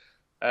there.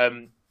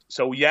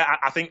 So, yeah,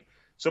 I think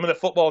some of the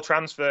football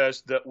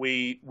transfers that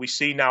we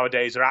see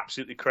nowadays are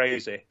absolutely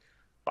crazy.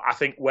 But I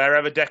think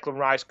wherever Declan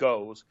Rice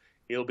goes,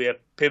 he'll be a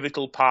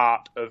pivotal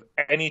part of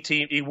any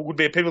team. He would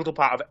be a pivotal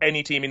part of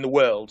any team in the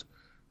world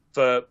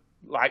for,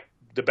 like,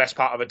 the best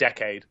part of a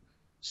decade.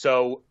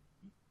 So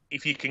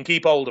if you can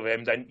keep hold of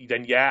him,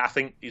 then yeah, I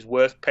think he's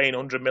worth paying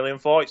 $100 million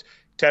for. It's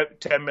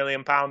 £10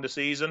 million a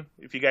season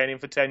if you're getting him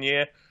for 10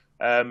 years.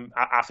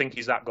 I think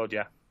he's that good,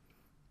 yeah.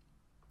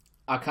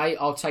 Okay,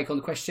 I'll take on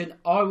the question.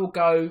 I will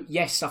go,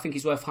 yes, I think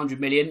he's worth 100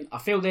 million. I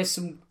feel there's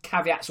some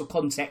caveats or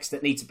context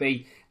that need to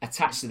be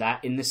attached to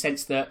that, in the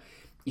sense that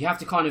you have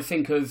to kind of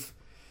think of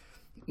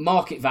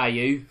market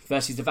value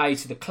versus the value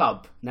to the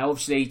club. Now,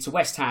 obviously, to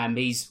West Ham,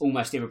 he's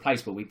almost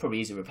irreplaceable. He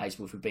probably is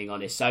irreplaceable, if we're being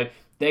honest. So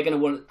they're going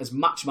to want as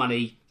much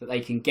money that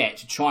they can get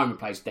to try and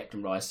replace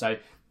Declan Rice. So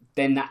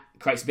then that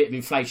creates a bit of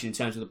inflation in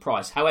terms of the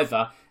price.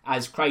 However,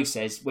 as Craig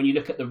says, when you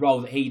look at the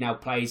role that he now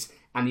plays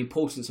and the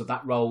importance of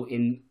that role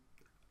in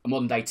a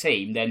modern day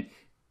team, then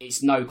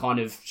it's no kind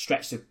of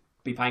stretch to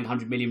be paying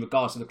 100 million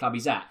regardless of the club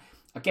he's at.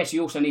 I guess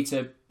you also need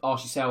to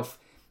ask yourself,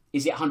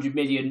 is it 100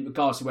 million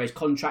regardless of where his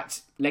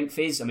contract length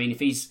is? I mean, if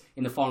he's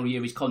in the final year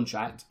of his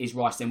contract, is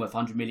Rice then worth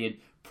 100 million?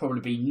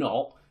 Probably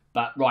not,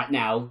 but right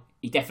now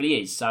he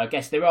definitely is. So I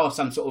guess there are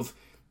some sort of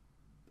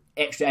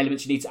extra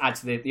elements you need to add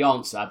to the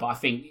answer, but I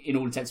think in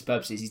all intents and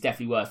purposes he's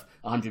definitely worth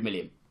 100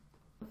 million.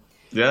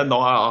 Yeah, no,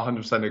 I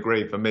 100%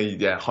 agree. For me,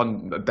 yeah,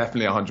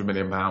 definitely a £100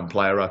 million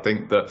player. I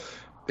think that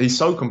he's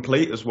so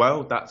complete as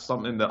well. That's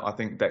something that I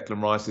think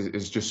Declan Rice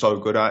is just so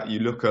good at.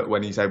 You look at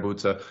when he's able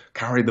to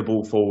carry the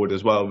ball forward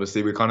as well.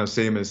 Obviously, we kind of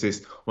see him as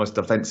this almost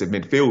defensive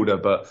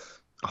midfielder, but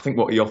I think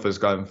what he offers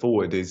going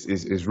forward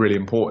is really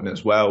important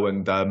as well.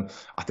 And I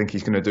think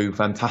he's going to do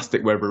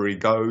fantastic wherever he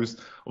goes.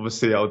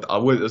 Obviously, I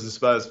would, as a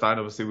Spurs fan,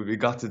 obviously would be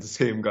gutted to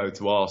see him go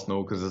to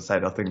Arsenal because, as I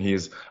said, I think he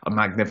is a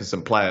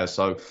magnificent player.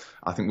 So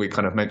I think we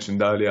kind of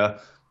mentioned earlier,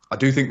 I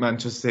do think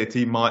Manchester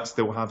City might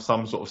still have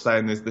some sort of say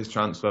in this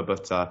transfer.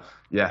 But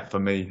yeah, for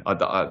me,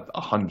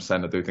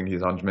 100% I do think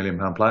he's a £100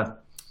 million player.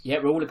 Yeah,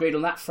 we're all agreed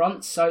on that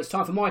front. So it's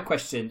time for my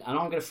question, and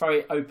I'm going to throw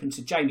it open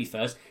to Jamie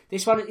first.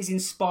 This one is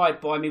inspired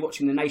by me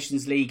watching the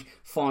Nations League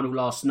final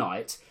last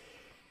night.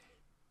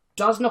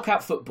 Does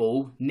knockout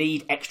football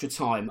need extra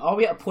time? Are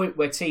we at a point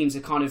where teams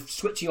are kind of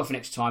switching off in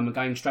extra time and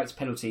going straight to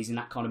penalties in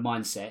that kind of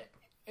mindset?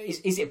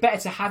 Is it better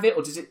to have it,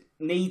 or does it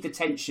need the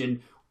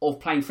tension of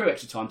playing through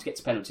extra time to get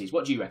to penalties?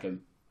 What do you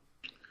reckon?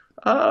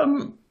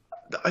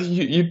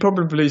 You'd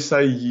probably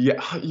say, yeah.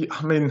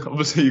 I mean,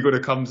 obviously you've got to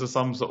come to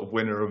some sort of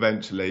winner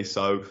eventually.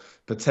 So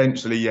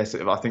potentially, yes,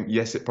 I think,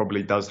 yes, it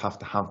probably does have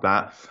to have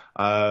that.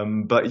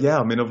 But yeah,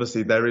 I mean,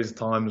 obviously there is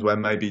times where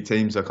maybe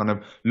teams are kind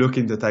of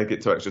looking to take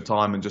it to extra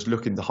time and just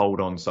looking to hold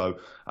on. So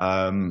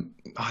I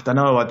don't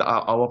know.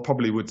 I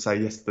probably would say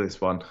yes to this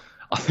one.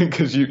 I think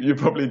because you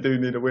probably do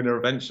need a winner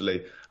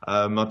eventually.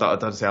 I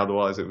don't see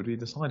otherwise it would be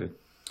decided.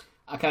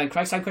 Okay,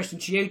 Craig, same question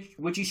to you.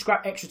 Would you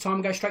scrap extra time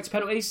and go straight to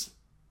penalties?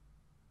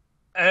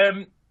 I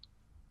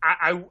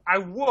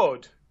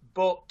would,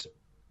 but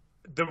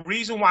the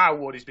reason why I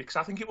would is because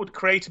I think it would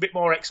create a bit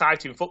more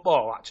exciting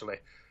football, actually.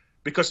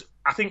 because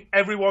I think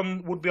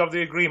everyone would be of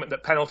the agreement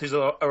that penalties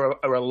are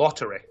a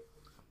lottery.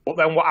 But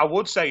then what I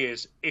would say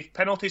is, if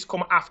penalties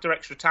come after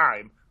extra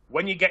time,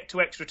 when you get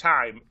to extra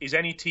time, is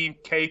any team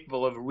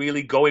capable of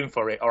really going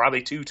for it, or are they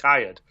too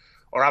tired?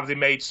 Or have they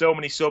made so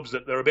many subs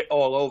that they're a bit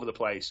all over the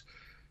place?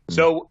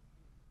 So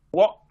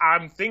what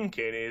I'm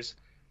thinking is,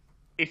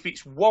 if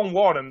it's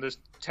 1-1 and there's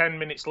 10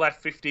 minutes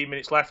left, 15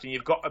 minutes left, and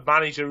you've got a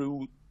manager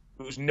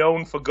who's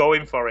known for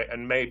going for it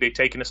and maybe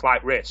taking a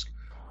slight risk,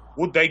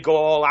 would they go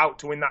all out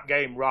to win that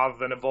game rather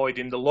than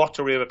avoiding the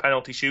lottery of a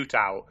penalty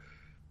shootout?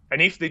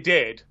 And if they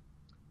did,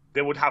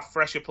 they would have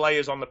fresher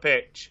players on the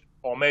pitch,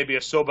 or maybe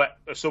a sub up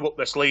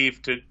their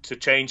sleeve to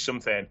change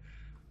something,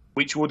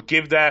 which would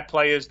give their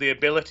players the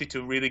ability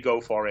to really go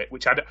for it.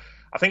 Which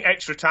I think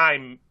extra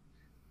time,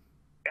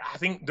 I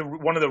think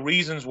one of the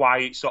reasons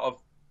why sort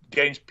of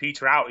games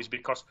peter out is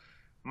because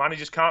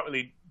managers can't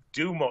really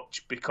do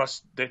much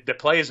because the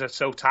players are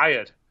so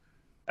tired.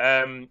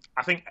 I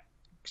think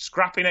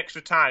scrapping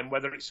extra time,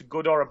 whether it's a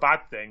good or a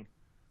bad thing,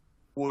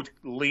 would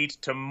lead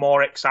to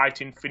more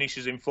exciting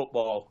finishes in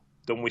football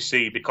than we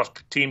see, because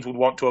teams would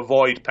want to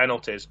avoid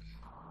penalties.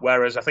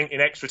 Whereas I think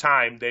in extra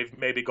time, they've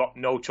maybe got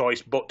no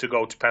choice but to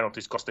go to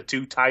penalties because they're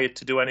too tired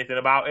to do anything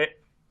about it.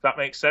 If that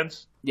makes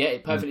sense? Yeah,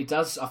 it perfectly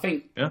does. I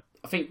think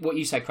what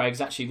you say, Craig, is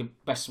actually the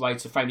best way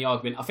to frame the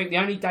argument. I think the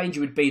only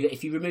danger would be that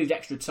if you removed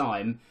extra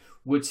time,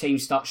 would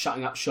teams start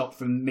shutting up shop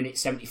from minute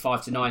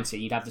 75 to 90?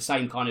 You'd have the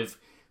same kind of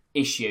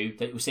issue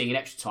that we're seeing in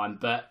extra time,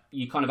 but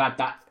you kind of add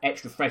that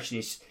extra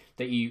freshness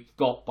that you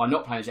got by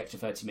not playing those extra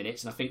 30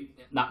 minutes, and I think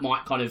that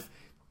might kind of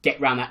get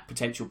around that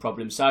potential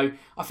problem. So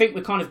I think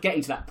we're kind of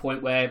getting to that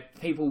point where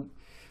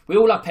we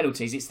all love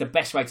penalties. It's the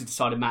best way to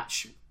decide a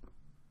match,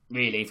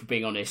 really, if we're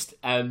being honest.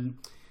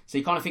 So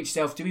you kind of think to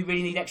yourself, do we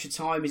really need extra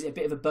time? Is it a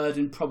bit of a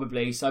burden?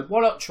 Probably. So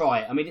why not try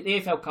it? I mean, the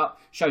EFL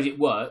Cup shows it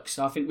works.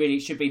 So I think really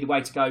it should be the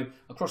way to go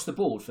across the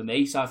board for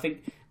me. So I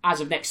think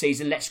as of next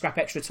season, let's scrap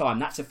extra time.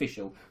 That's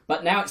official.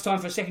 But now it's time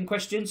for a second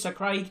question. So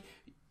Craig,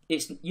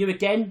 it's you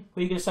again. Who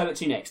are you going to sell it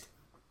to next?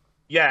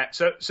 Yeah,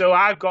 so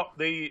I've got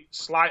the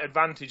slight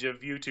advantage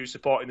of you two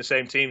supporting the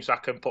same team, so I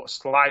can put a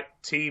slight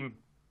team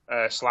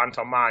slant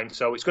on mine.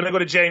 So it's going to go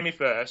to Jamie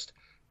first.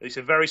 It's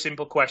a very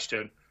simple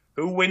question.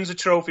 Who wins a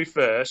trophy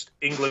first,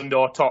 England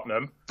or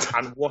Tottenham,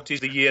 and what is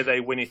the year they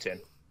win it in?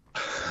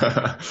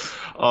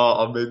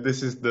 I mean,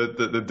 this is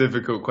the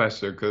difficult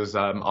question, because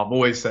I've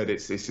always said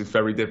it's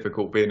very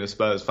difficult being a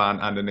Spurs fan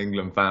and an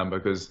England fan,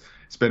 because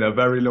it's been a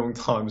very long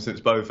time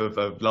since both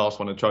have last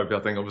won a trophy. I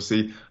think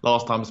obviously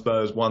last time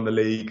Spurs won the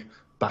league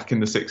back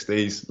in the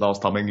 60s,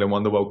 last time England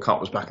won the World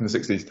Cup was back in the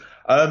 60s.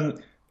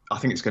 I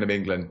think it's going to be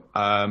England.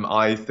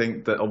 I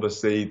think that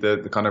obviously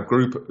the kind of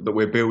group that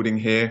we're building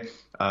here,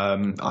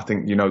 I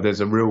think, there's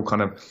a real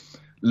kind of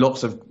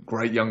lots of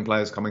great young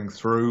players coming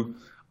through.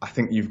 I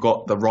think you've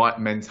got the right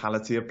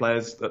mentality of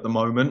players at the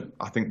moment.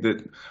 I think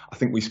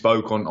we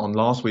spoke on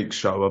last week's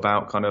show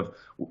about kind of,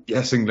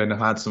 yes, England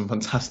have had some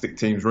fantastic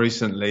teams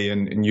recently,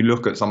 and you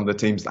look at some of the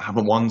teams that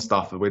haven't won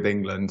stuff with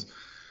England.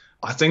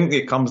 I think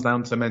it comes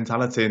down to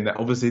mentality, and that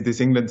obviously this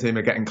England team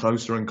are getting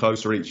closer and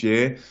closer each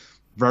year.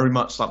 Very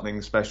much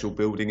something special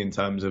building in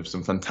terms of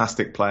some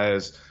fantastic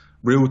players,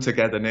 real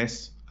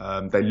togetherness.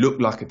 They look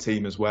like a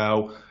team as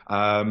well.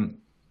 I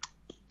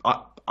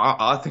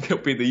think it'll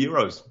be the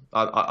Euros.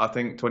 I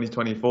think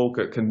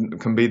 2024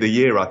 can be the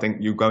year. I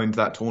think you go into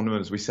that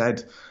tournament, as we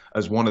said,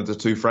 as one of the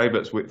two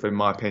favourites, in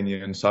my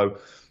opinion. So,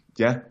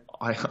 yeah,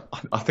 I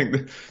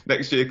think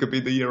next year could be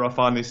the year I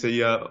finally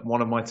see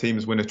one of my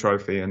teams win a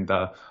trophy, and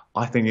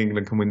I think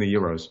England can win the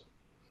Euros.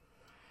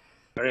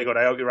 Very good.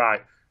 I hope you're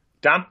right.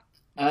 Dan?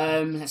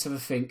 Let's have a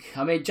think.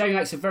 I mean, Jamie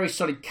makes a very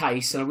solid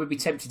case, and I would be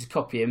tempted to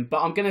copy him,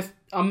 but I'm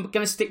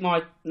gonna stick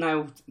my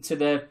nail to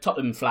the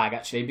Tottenham flag,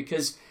 actually,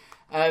 because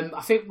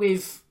I think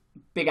with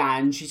Big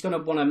Ange, he's going to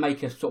want to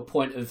make a sort of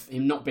point of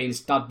him not being a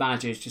stud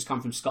manager who's just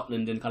come from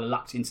Scotland and kind of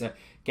lucked into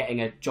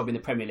getting a job in the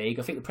Premier League.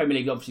 I think the Premier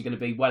League is obviously going to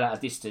be well out of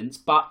distance,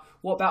 but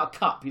what about a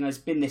cup? There's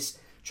been this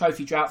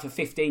trophy drought for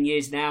 15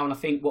 years now, and I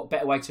think what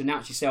better way to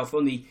announce yourself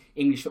on the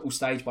English football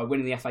stage by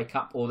winning the FA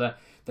Cup or the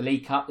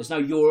League Cup. There's no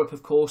Europe,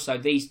 of course, so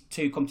these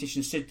two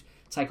competitions should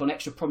take on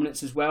extra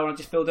prominence as well, and I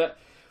just feel that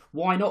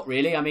why not,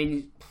 really? I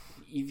mean,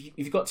 if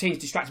you've got teams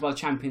distracted by the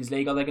Champions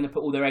League, are they going to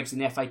put all their eggs in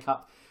the FA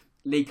Cup,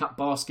 League Cup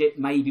basket?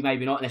 Maybe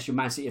not, unless you're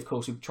Man City, of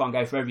course, who try and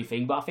go for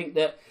everything. But I think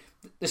that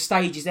the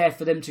stage is there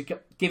for them to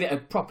give it a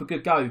proper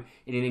good go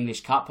in an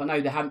English Cup. I know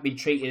they haven't been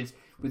treated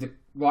with the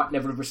right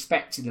level of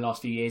respect in the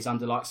last few years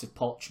under likes of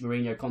Poch,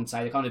 Mourinho, Conte.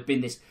 They've kind of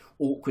been this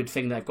awkward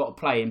thing they've got to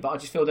play in. But I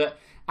just feel that,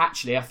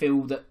 actually,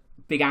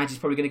 Big Ange is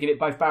probably going to give it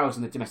both barrels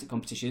in the domestic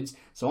competitions.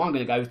 So I'm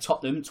going to go with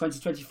Tottenham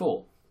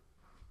 2024.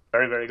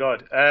 Very, very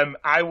good.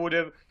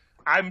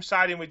 I'm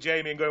siding with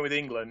Jamie and going with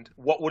England.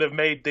 What would have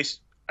made this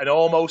an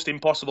almost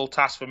impossible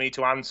task for me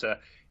to answer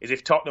is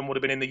if Tottenham would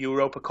have been in the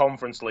Europa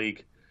Conference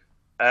League,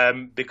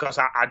 because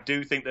I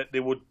do think that they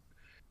would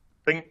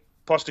think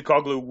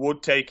Postecoglou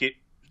would take it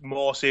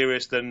more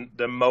serious than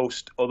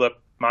most other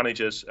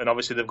managers, and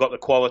obviously they've got the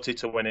quality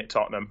to win it,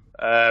 Tottenham.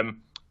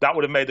 that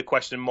would have made the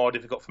question more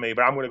difficult for me.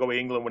 But I'm going to go with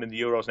England winning the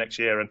Euros next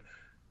year, and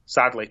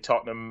sadly,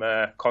 Tottenham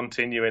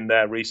continuing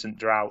their recent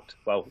drought.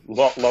 Well,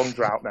 long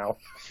drought now.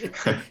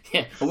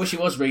 Yeah, I wish it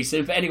was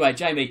recent. But anyway,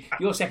 Jamie,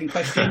 your second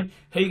question,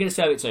 who are you going to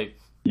serve it to?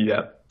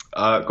 Yeah.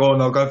 Go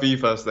on, I'll go for you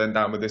first then,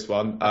 Dan, with this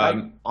one.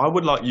 I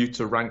would like you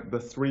to rank the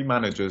 3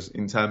 managers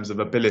in terms of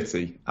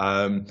ability,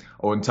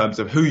 or in terms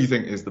of who you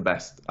think is the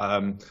best.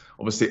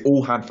 Obviously,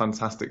 all had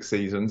fantastic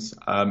seasons.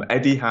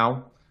 Eddie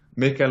Howe,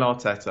 Mikel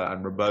Arteta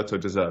and Roberto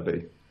De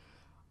Zerbi.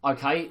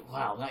 Okay,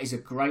 wow, that is a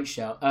great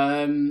shout.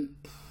 I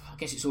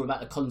guess it's all about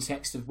the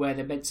context of where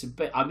they're meant to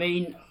be. I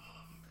mean,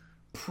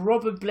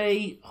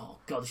 probably... Oh,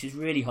 God, this is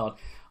really hard.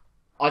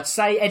 I'd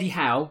say Eddie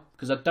Howe,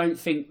 because I don't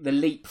think the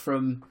leap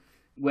from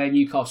where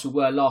Newcastle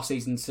were last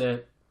season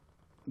to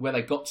where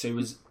they got to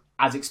was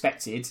as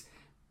expected.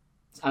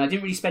 And they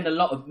didn't really spend a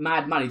lot of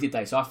mad money, did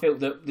they? So I feel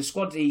that the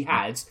squad that he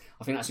had,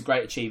 I think that's a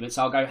great achievement.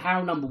 So I'll go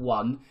Howe number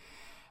 1.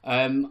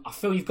 I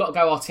feel you've got to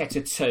go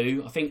Arteta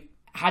 2. I think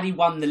had he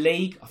won the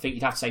league, I think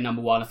you'd have to say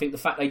number 1. I think the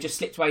fact they just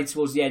slipped away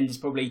towards the end has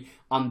probably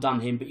undone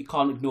him, but you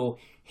can't ignore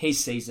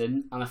his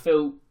season. And I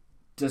feel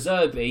De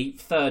Zerbi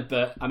 3rd,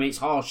 but I mean it's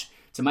harsh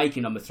to make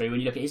him number 3 when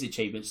you look at his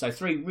achievements. So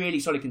 3 really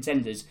solid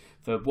contenders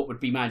for what would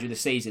be manager of the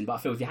season. But I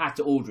feel if you had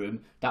to order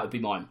him, that would be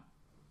mine.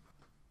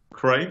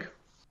 Craig?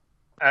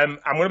 I'm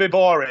going to be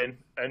boring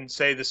and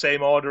say the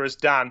same order as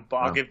Dan, but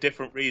I'll give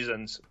different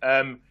reasons.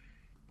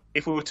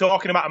 If we were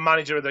talking about a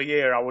manager of the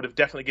year, I would have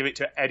definitely given it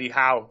to Eddie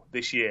Howe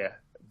this year,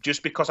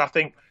 just because I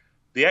think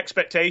the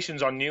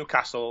expectations on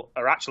Newcastle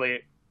are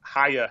actually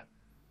higher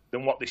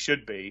than what they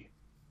should be.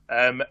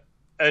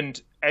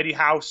 And Eddie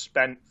Howe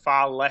spent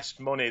far less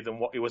money than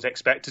what he was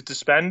expected to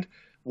spend.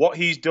 What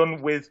he's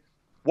done with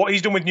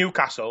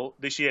Newcastle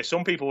this year,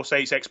 some people will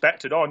say it's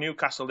expected. Oh,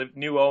 Newcastle, the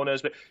new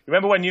owners. But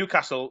remember when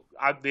Newcastle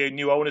had the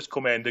new owners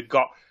come in, they've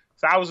got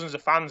thousands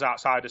of fans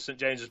outside of St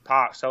James's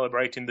Park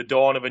celebrating the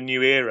dawn of a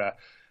new era.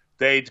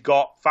 They'd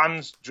got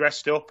fans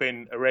dressed up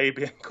in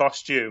Arabian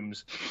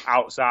costumes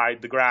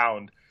outside the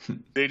ground.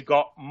 They'd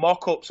got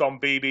mock-ups on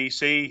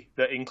BBC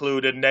that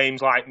included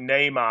names like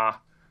Neymar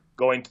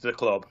going to the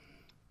club.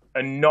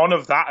 And none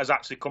of that has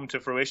actually come to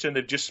fruition.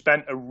 They've just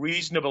spent a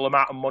reasonable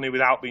amount of money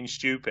without being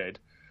stupid.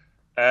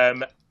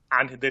 And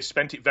they've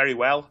spent it very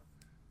well.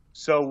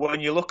 So when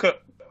you look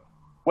at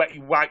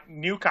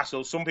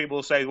Newcastle, some people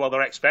will say, well,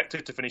 they're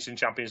expected to finish in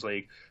Champions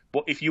League.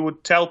 But if you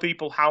would tell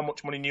people how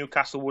much money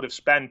Newcastle would have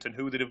spent and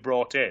who they'd have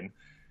brought in,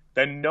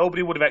 then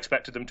nobody would have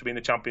expected them to be in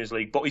the Champions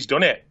League. But he's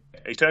done it.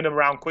 He turned them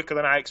around quicker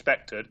than I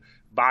expected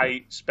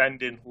by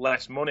spending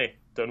less money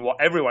than what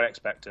everyone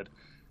expected.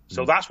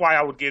 So that's why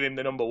I would give him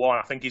the number 1.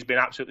 I think he's been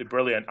absolutely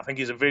brilliant. I think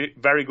he's a very,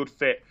 very good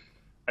fit.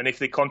 And if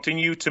they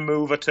continue to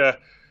move at a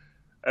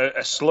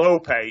slow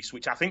pace,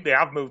 which I think they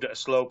have moved at a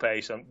slow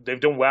pace, and they've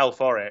done well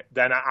for it,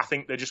 then I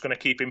think they're just going to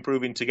keep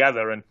improving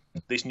together. And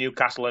this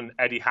Newcastle and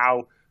Eddie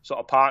Howe sort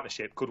of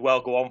partnership could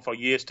well go on for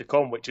years to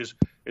come, which is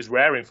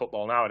rare in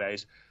football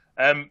nowadays.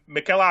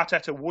 Mikel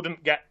Arteta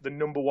wouldn't get the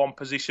number 1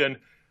 position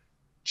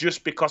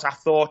just because I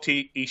thought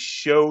he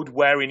showed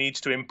where he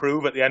needs to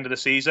improve at the end of the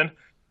season.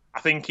 I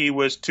think he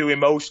was too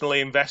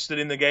emotionally invested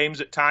in the games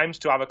at times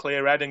to have a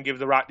clear head and give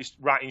the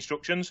right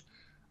instructions.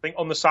 I think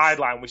on the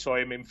sideline we saw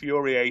him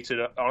infuriated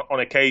on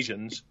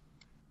occasions,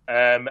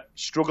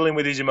 struggling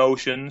with his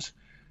emotions.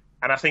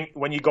 And I think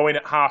when you go in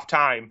at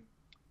half-time,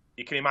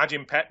 you can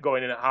imagine Pep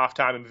going in at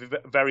half-time and be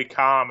very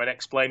calm and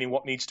explaining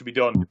what needs to be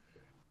done.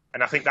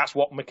 And I think that's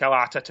what Mikel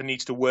Arteta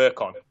needs to work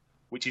on,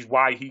 which is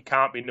why he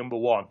can't be number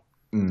 1.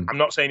 I'm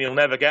not saying he'll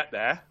never get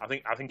there. I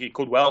think he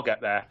could well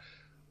get there.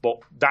 But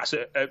that's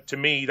to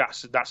me,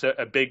 that's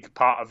a big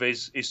part of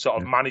his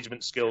sort of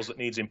management skills that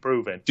needs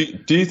improving. Do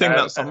you think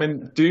that's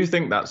something? Do you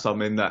think that's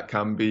something that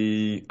can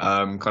be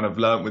kind of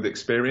learnt with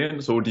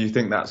experience, or do you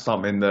think that's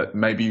something that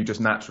maybe you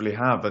just naturally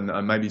have,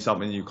 and maybe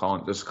something you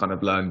can't just kind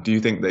of learn? Do you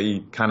think that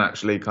he can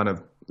actually kind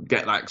of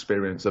get that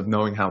experience of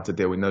knowing how to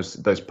deal in those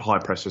high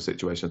pressure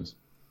situations?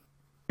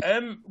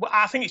 Well,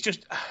 I think it's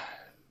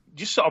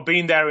just sort of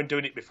being there and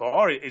doing it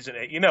before, isn't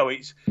it? You know,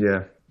 it's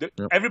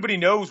everybody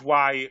knows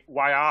why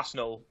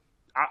Arsenal.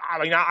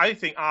 I mean, I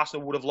think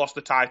Arsenal would have lost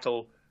the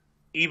title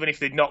even if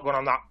they'd not gone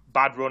on that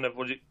bad run of,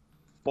 was it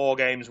 4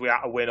 games we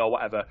had to win or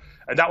whatever.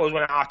 And that was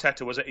when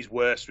Arteta was at his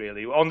worst,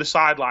 really. On the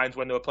sidelines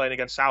when they were playing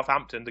against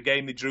Southampton, the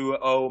game they drew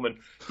at home, and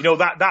you know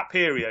that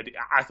period,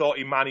 I thought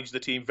he managed the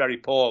team very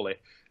poorly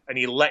and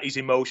he let his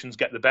emotions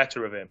get the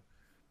better of him.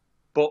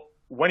 But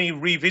when he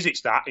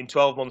revisits that in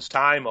 12 months'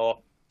 time or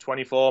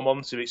 24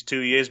 months, if it's 2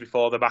 years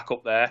before they're back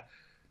up there,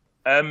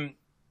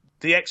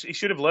 he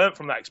should have learned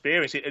from that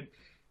experience.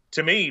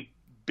 To me,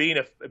 being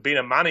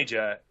a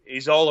manager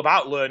is all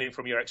about learning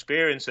from your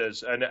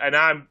experiences. And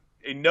I'm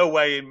in no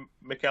way in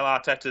Mikel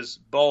Arteta's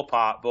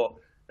ballpark, but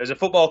as a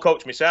football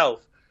coach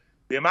myself,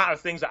 the amount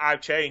of things that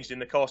I've changed in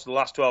the course of the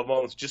last 12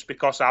 months just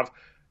because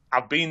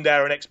I've been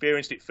there and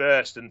experienced it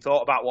first and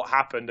thought about what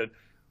happened. And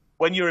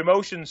when your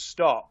emotions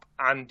stop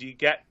and you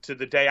get to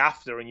the day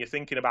after and you're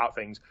thinking about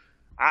things,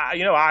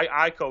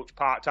 I coach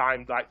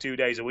part-time, like 2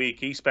 days a week.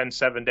 He spends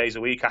 7 days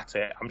a week at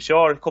it. I'm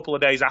sure a couple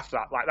of days after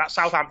that, like that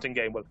Southampton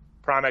game was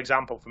a prime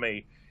example for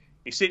me.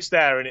 He sits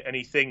there and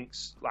he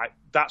thinks, like,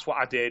 that's what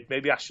I did.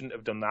 Maybe I shouldn't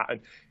have done that.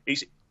 And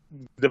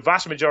the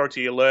vast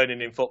majority of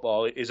learning in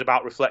football is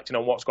about reflecting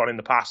on what's gone in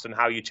the past and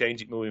how you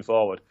change it moving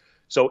forward.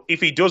 So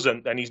if he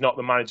doesn't, then he's not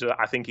the manager that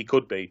I think he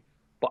could be.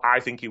 But I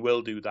think he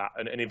will do that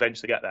and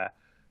eventually get there.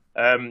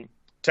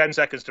 10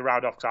 seconds to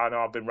round off, because I know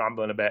I've been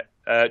rambling a bit.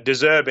 De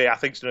Zerbi, I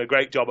think, has done a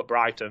great job at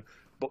Brighton,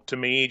 but to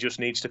me, he just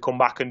needs to come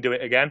back and do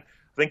it again.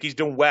 I think he's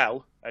done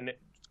well, and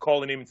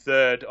calling him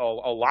third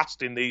or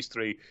last in these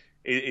three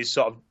is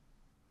sort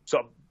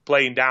of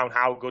playing down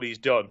how good he's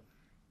done.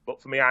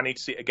 But for me, I need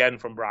to see it again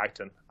from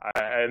Brighton,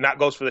 and that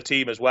goes for the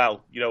team as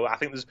well. I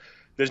think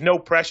there's no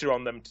pressure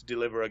on them to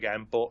deliver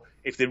again, but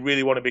if they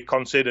really want to be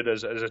considered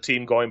as a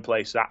team going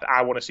place,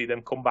 I want to see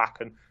them come back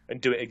and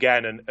do it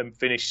again and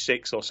finish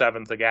 6th or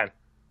 7th again.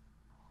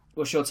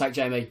 What's your take,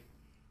 Jamie?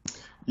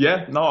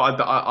 Yeah, no,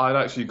 I'd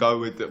actually go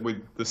with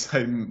the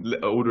same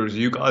order as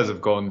you guys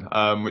have gone,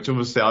 which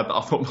obviously I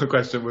thought my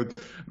question would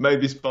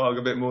maybe spark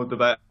a bit more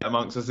debate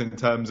amongst us in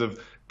terms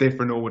of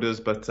different orders,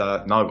 but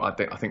no, I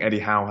think Eddie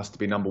Howe has to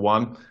be number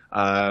one.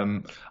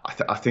 I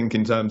think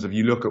in terms of,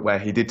 you look at where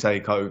he did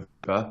take over,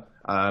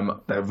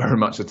 they're very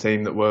much a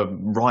team that were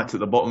right at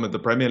the bottom of the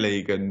Premier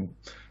League, and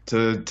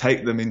to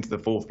take them into the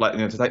fourth place,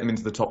 to take them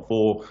into the top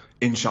four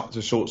in such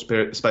a short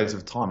space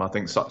of time, I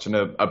think such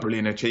a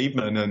brilliant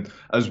achievement. And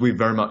as we've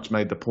very much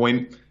made the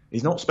point,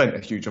 he's not spent a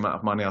huge amount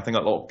of money. I think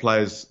a lot of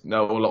players, a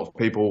lot of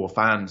people or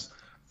fans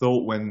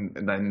thought when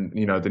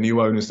the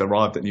new owners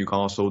arrived at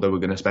Newcastle, they were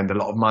going to spend a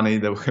lot of money.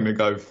 They were going to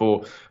go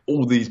for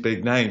all these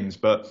big names,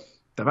 but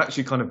they've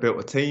actually kind of built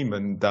a team,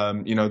 and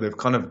they've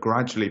kind of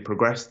gradually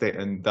progressed it.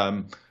 And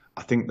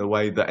I think the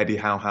way that Eddie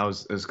Howe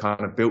has kind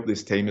of built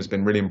this team has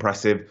been really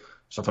impressive.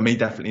 So for me,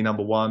 definitely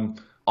number one.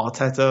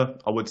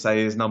 Arteta, I would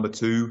say, is number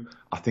two.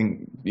 I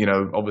think,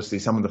 obviously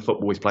some of the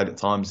football he's played at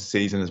times this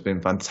season has been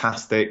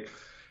fantastic.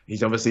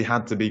 He's obviously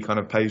had to be kind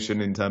of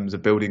patient in terms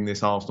of building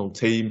this Arsenal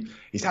team.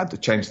 He's had to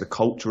change the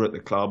culture at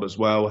the club as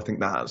well. I think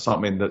that's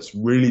something that's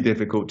really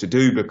difficult to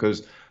do,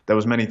 because there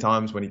was many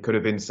times when he could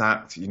have been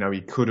sacked.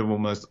 He could have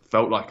almost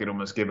felt like he'd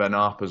almost given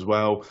up as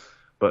well.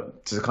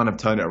 But to kind of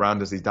turn it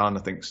around as he's done, I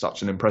think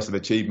such an impressive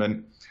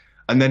achievement.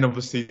 And then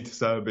obviously to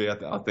Serbia,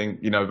 I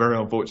think, very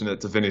unfortunate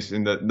to finish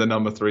in the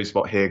number 3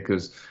 spot here,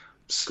 because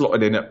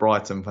slotted in at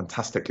Brighton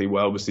fantastically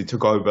well. Obviously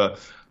took over.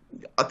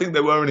 I think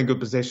they were in a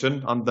good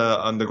position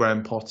under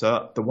Graham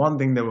Potter. The one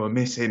thing they were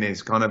missing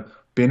is kind of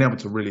being able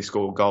to really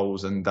score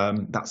goals, and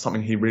that's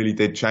something he really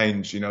did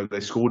change. They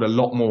scored a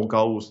lot more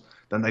goals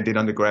than they did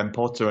under Graham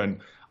Potter, and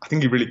I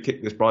think he really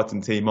kicked this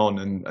Brighton team on,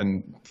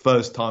 and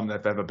first time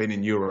they've ever been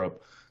in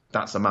Europe.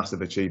 That's a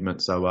massive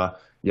achievement. So,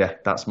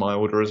 that's my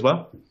order as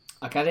well.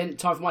 Okay, then,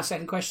 time for my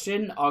second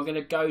question. I'm going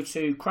to go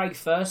to Craig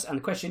first, and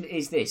the question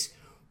is this.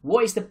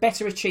 What is the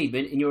better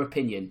achievement in your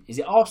opinion? Is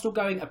it Arsenal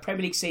going a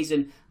Premier League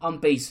season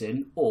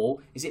unbeaten, or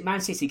is it Man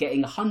City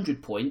getting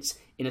 100 points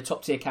in a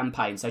top-tier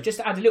campaign? So just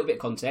to add a little bit of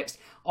context,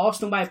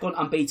 Arsenal may have gone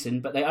unbeaten,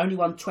 but they only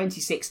won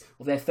 26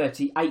 of their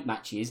 38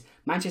 matches.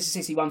 Manchester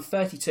City won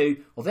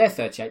 32 of their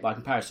 38 by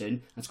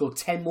comparison and scored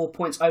 10 more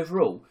points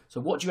overall.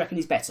 So what do you reckon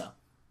is better?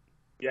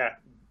 Yeah,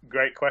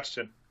 great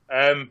question.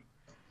 I'm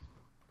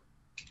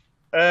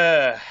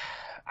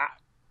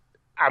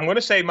going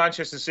to say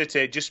Manchester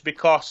City, just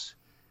because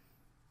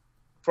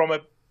from a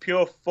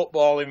pure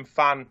footballing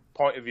fan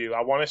point of view,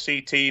 I want to see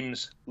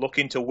teams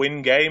looking to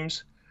win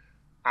games.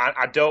 And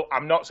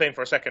I'm not saying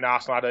for a second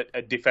Arsenal had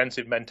a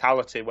defensive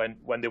mentality when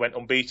they went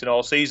unbeaten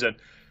all season,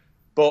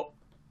 but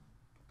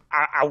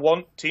I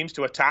want teams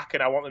to attack,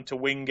 and I want them to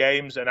win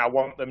games, and I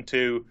want them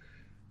to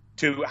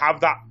have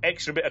that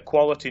extra bit of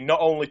quality, not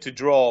only to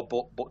draw,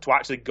 but to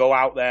actually go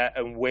out there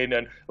and win.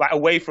 And like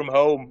away from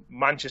home,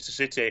 Manchester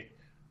City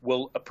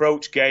will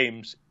approach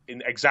games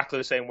in exactly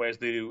the same way as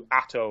they do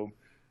at home.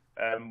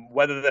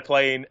 Whether they're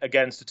playing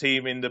against a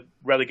team in the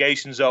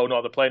relegation zone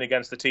or they're playing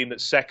against the team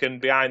that's second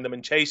behind them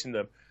and chasing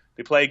them,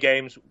 they play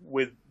games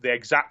with the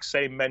exact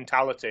same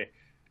mentality.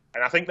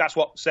 And I think that's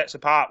what sets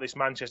apart this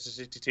Manchester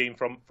City team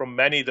from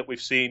many that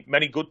we've seen,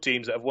 many good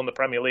teams that have won the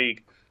Premier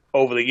League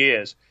over the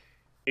years,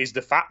 is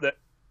the fact that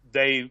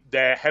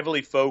they're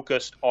heavily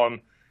focused on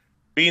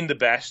being the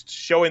best,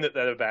 showing that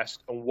they're the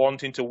best, and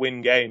wanting to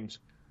win games.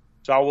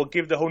 So I will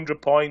give the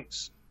 100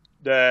 points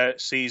the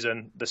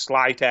season the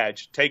slight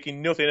edge,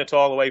 taking nothing at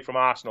all away from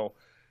Arsenal.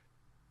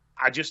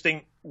 I just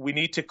think we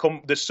need to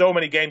come. There's so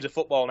many games of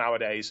football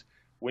nowadays.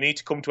 We need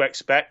to come to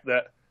expect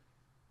that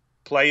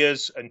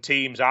players and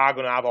teams are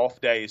going to have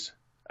off days.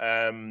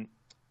 And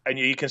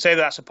you can say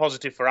that that's a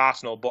positive for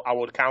Arsenal, but I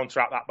would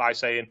counteract that by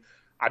saying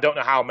I don't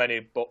know how many,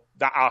 but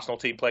that Arsenal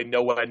team played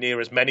nowhere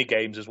near as many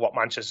games as what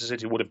Manchester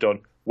City would have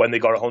done when they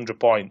got 100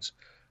 points.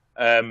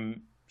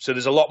 So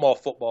there's a lot more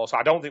football. So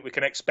I don't think we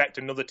can expect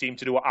another team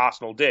to do what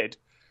Arsenal did.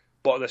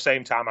 But at the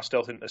same time, I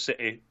still think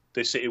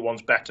the City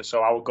one's better.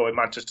 So I will go with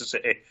Manchester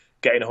City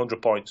getting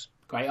 100 points.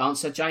 Great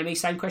answer. Jamie,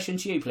 same question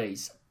to you,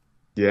 please.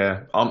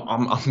 Yeah,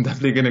 I'm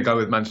definitely going to go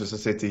with Manchester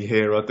City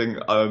here. I think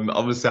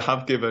obviously I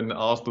have given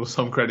Arsenal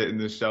some credit in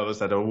this show. I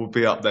said I will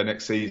be up there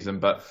next season,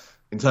 but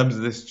in terms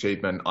of this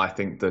achievement, I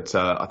think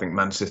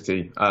Man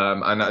City,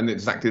 and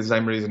exactly the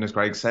same reason as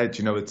Greg said.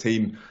 You know, the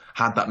team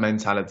had that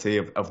mentality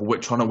of we're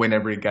trying to win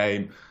every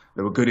game.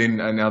 They were good in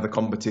other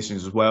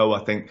competitions as well.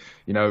 I think,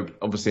 you know,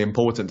 obviously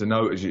important to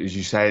note, as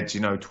you said,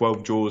 you know,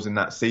 12 draws in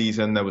that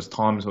season. There was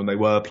times when they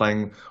were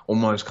playing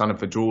almost kind of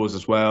for draws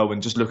as well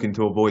and just looking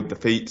to avoid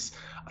defeats.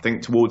 I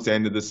think towards the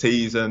end of the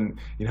season,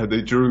 you know,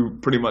 they drew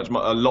pretty much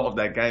a lot of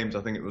their games.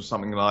 I think it was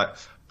something like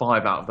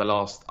 5 out of the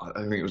last,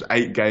 I think it was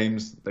 8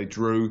 games they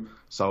drew.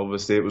 So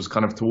obviously it was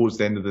kind of towards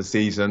the end of the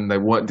season. They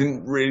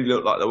didn't really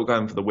look like they were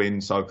going for the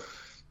win. So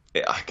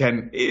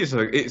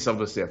it's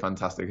obviously a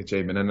fantastic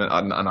achievement,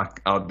 and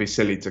I'd be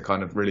silly to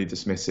kind of really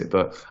dismiss it.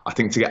 But I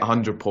think to get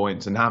 100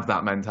 points and have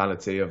that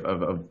mentality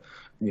of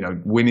you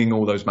know, winning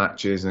all those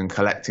matches and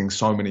collecting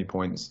so many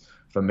points,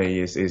 for me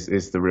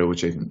is the real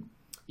achievement.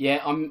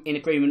 Yeah, I'm in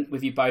agreement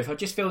with you both. I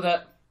just feel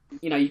that,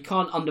 you know, you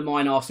can't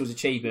undermine Arsenal's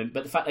achievement,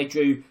 but the fact they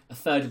drew a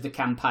third of the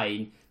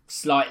campaign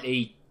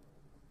slightly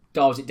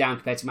dials it down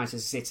compared to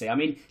Manchester City. I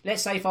mean,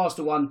 let's say if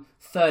Arsenal won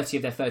 30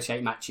 of their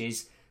 38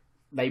 matches,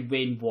 they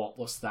win,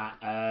 what's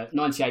that,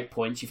 98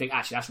 points. You think,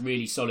 actually, that's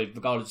really solid,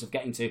 regardless of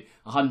getting to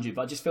 100.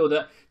 But I just feel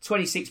that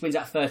 26 wins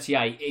out of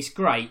 38, it's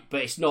great,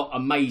 but it's not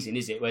amazing,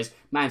 is it? Whereas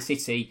Man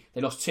City,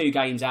 they lost 2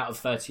 games out of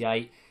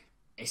 38.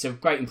 It's a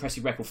great,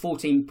 impressive record.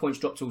 14 points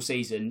dropped all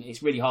season.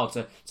 It's really hard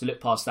to look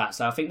past that.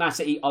 So I think Man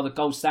City are the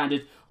gold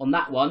standard on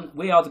that one.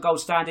 We are the gold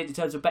standard in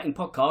terms of betting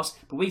podcasts,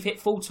 but we've hit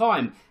full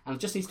time. And I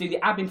just need to do the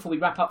admin before we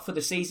wrap up for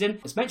the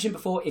season. As mentioned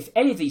before, if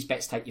any of these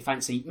bets take your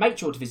fancy, make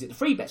sure to visit the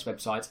Free Bets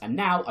website. And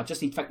now I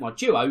just need to thank my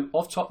duo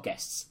of top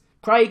guests.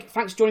 Craig,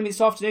 thanks for joining me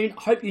this afternoon.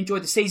 I hope you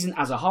enjoyed the season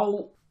as a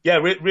whole. Yeah,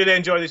 really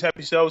enjoyed this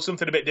episode.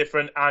 Something a bit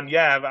different. And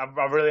yeah,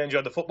 I've really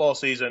enjoyed the football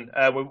season.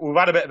 We've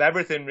had a bit of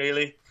everything,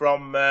 really,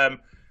 from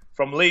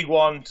League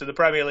One to the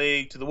Premier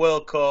League to the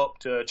World Cup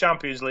to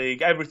Champions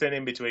League, everything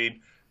in between.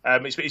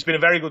 It's been a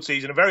very good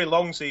season, a very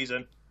long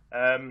season.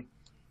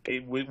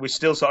 We're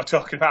still sort of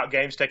talking about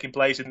games taking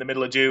place in the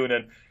middle of June,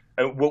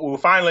 and we're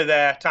finally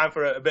there. Time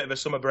for a bit of a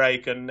summer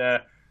break and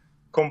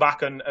come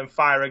back and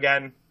fire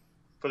again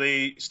for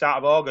the start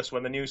of August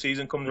when the new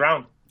season comes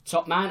around.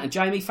 Top man. And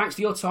Jamie, thanks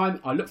for your time.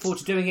 I look forward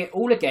to doing it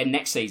all again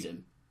next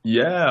season.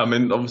 Yeah, I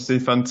mean, obviously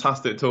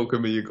fantastic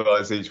talking with you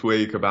guys each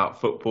week about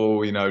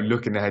football, you know,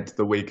 looking ahead to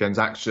the weekend's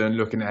action,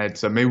 looking ahead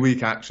to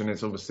midweek action.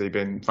 It's obviously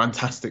been a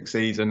fantastic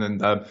season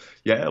and,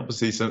 yeah,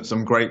 obviously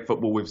some great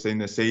football we've seen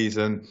this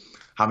season.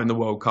 Having the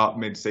World Cup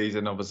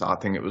mid-season, obviously, I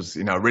think it was,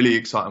 you know, a really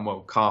exciting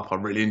World Cup. I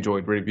really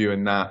enjoyed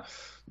reviewing that.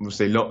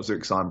 Obviously, lots of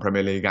exciting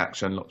Premier League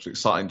action, lots of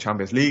exciting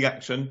Champions League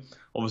action.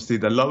 Obviously,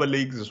 the lower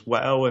leagues as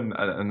well,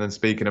 and then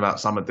speaking about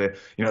some of the,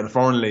 you know, the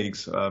foreign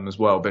leagues as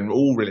well, been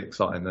all really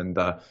exciting and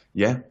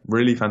yeah,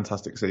 really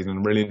fantastic season.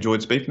 And really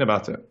enjoyed speaking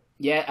about it.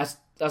 Yeah,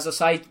 as I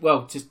say,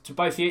 well, to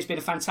both of you, it's been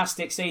a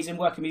fantastic season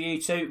working with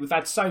you two. We've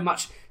had so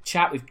much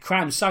chat, we've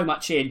crammed so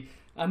much in.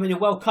 I mean, a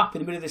World Cup in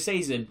the middle of the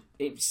season,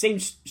 it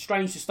seems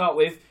strange to start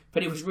with,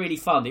 but it was really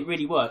fun. It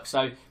really worked.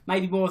 So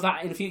maybe more of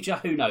that in the future.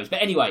 Who knows?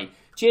 But anyway,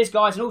 cheers,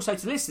 guys, and also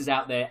to the listeners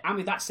out there. And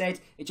with that said,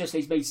 it just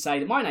leaves me to say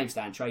that my name's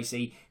Dan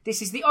Tracey.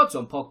 This is the Odds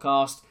On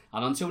Podcast.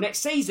 And until next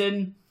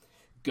season,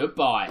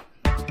 goodbye.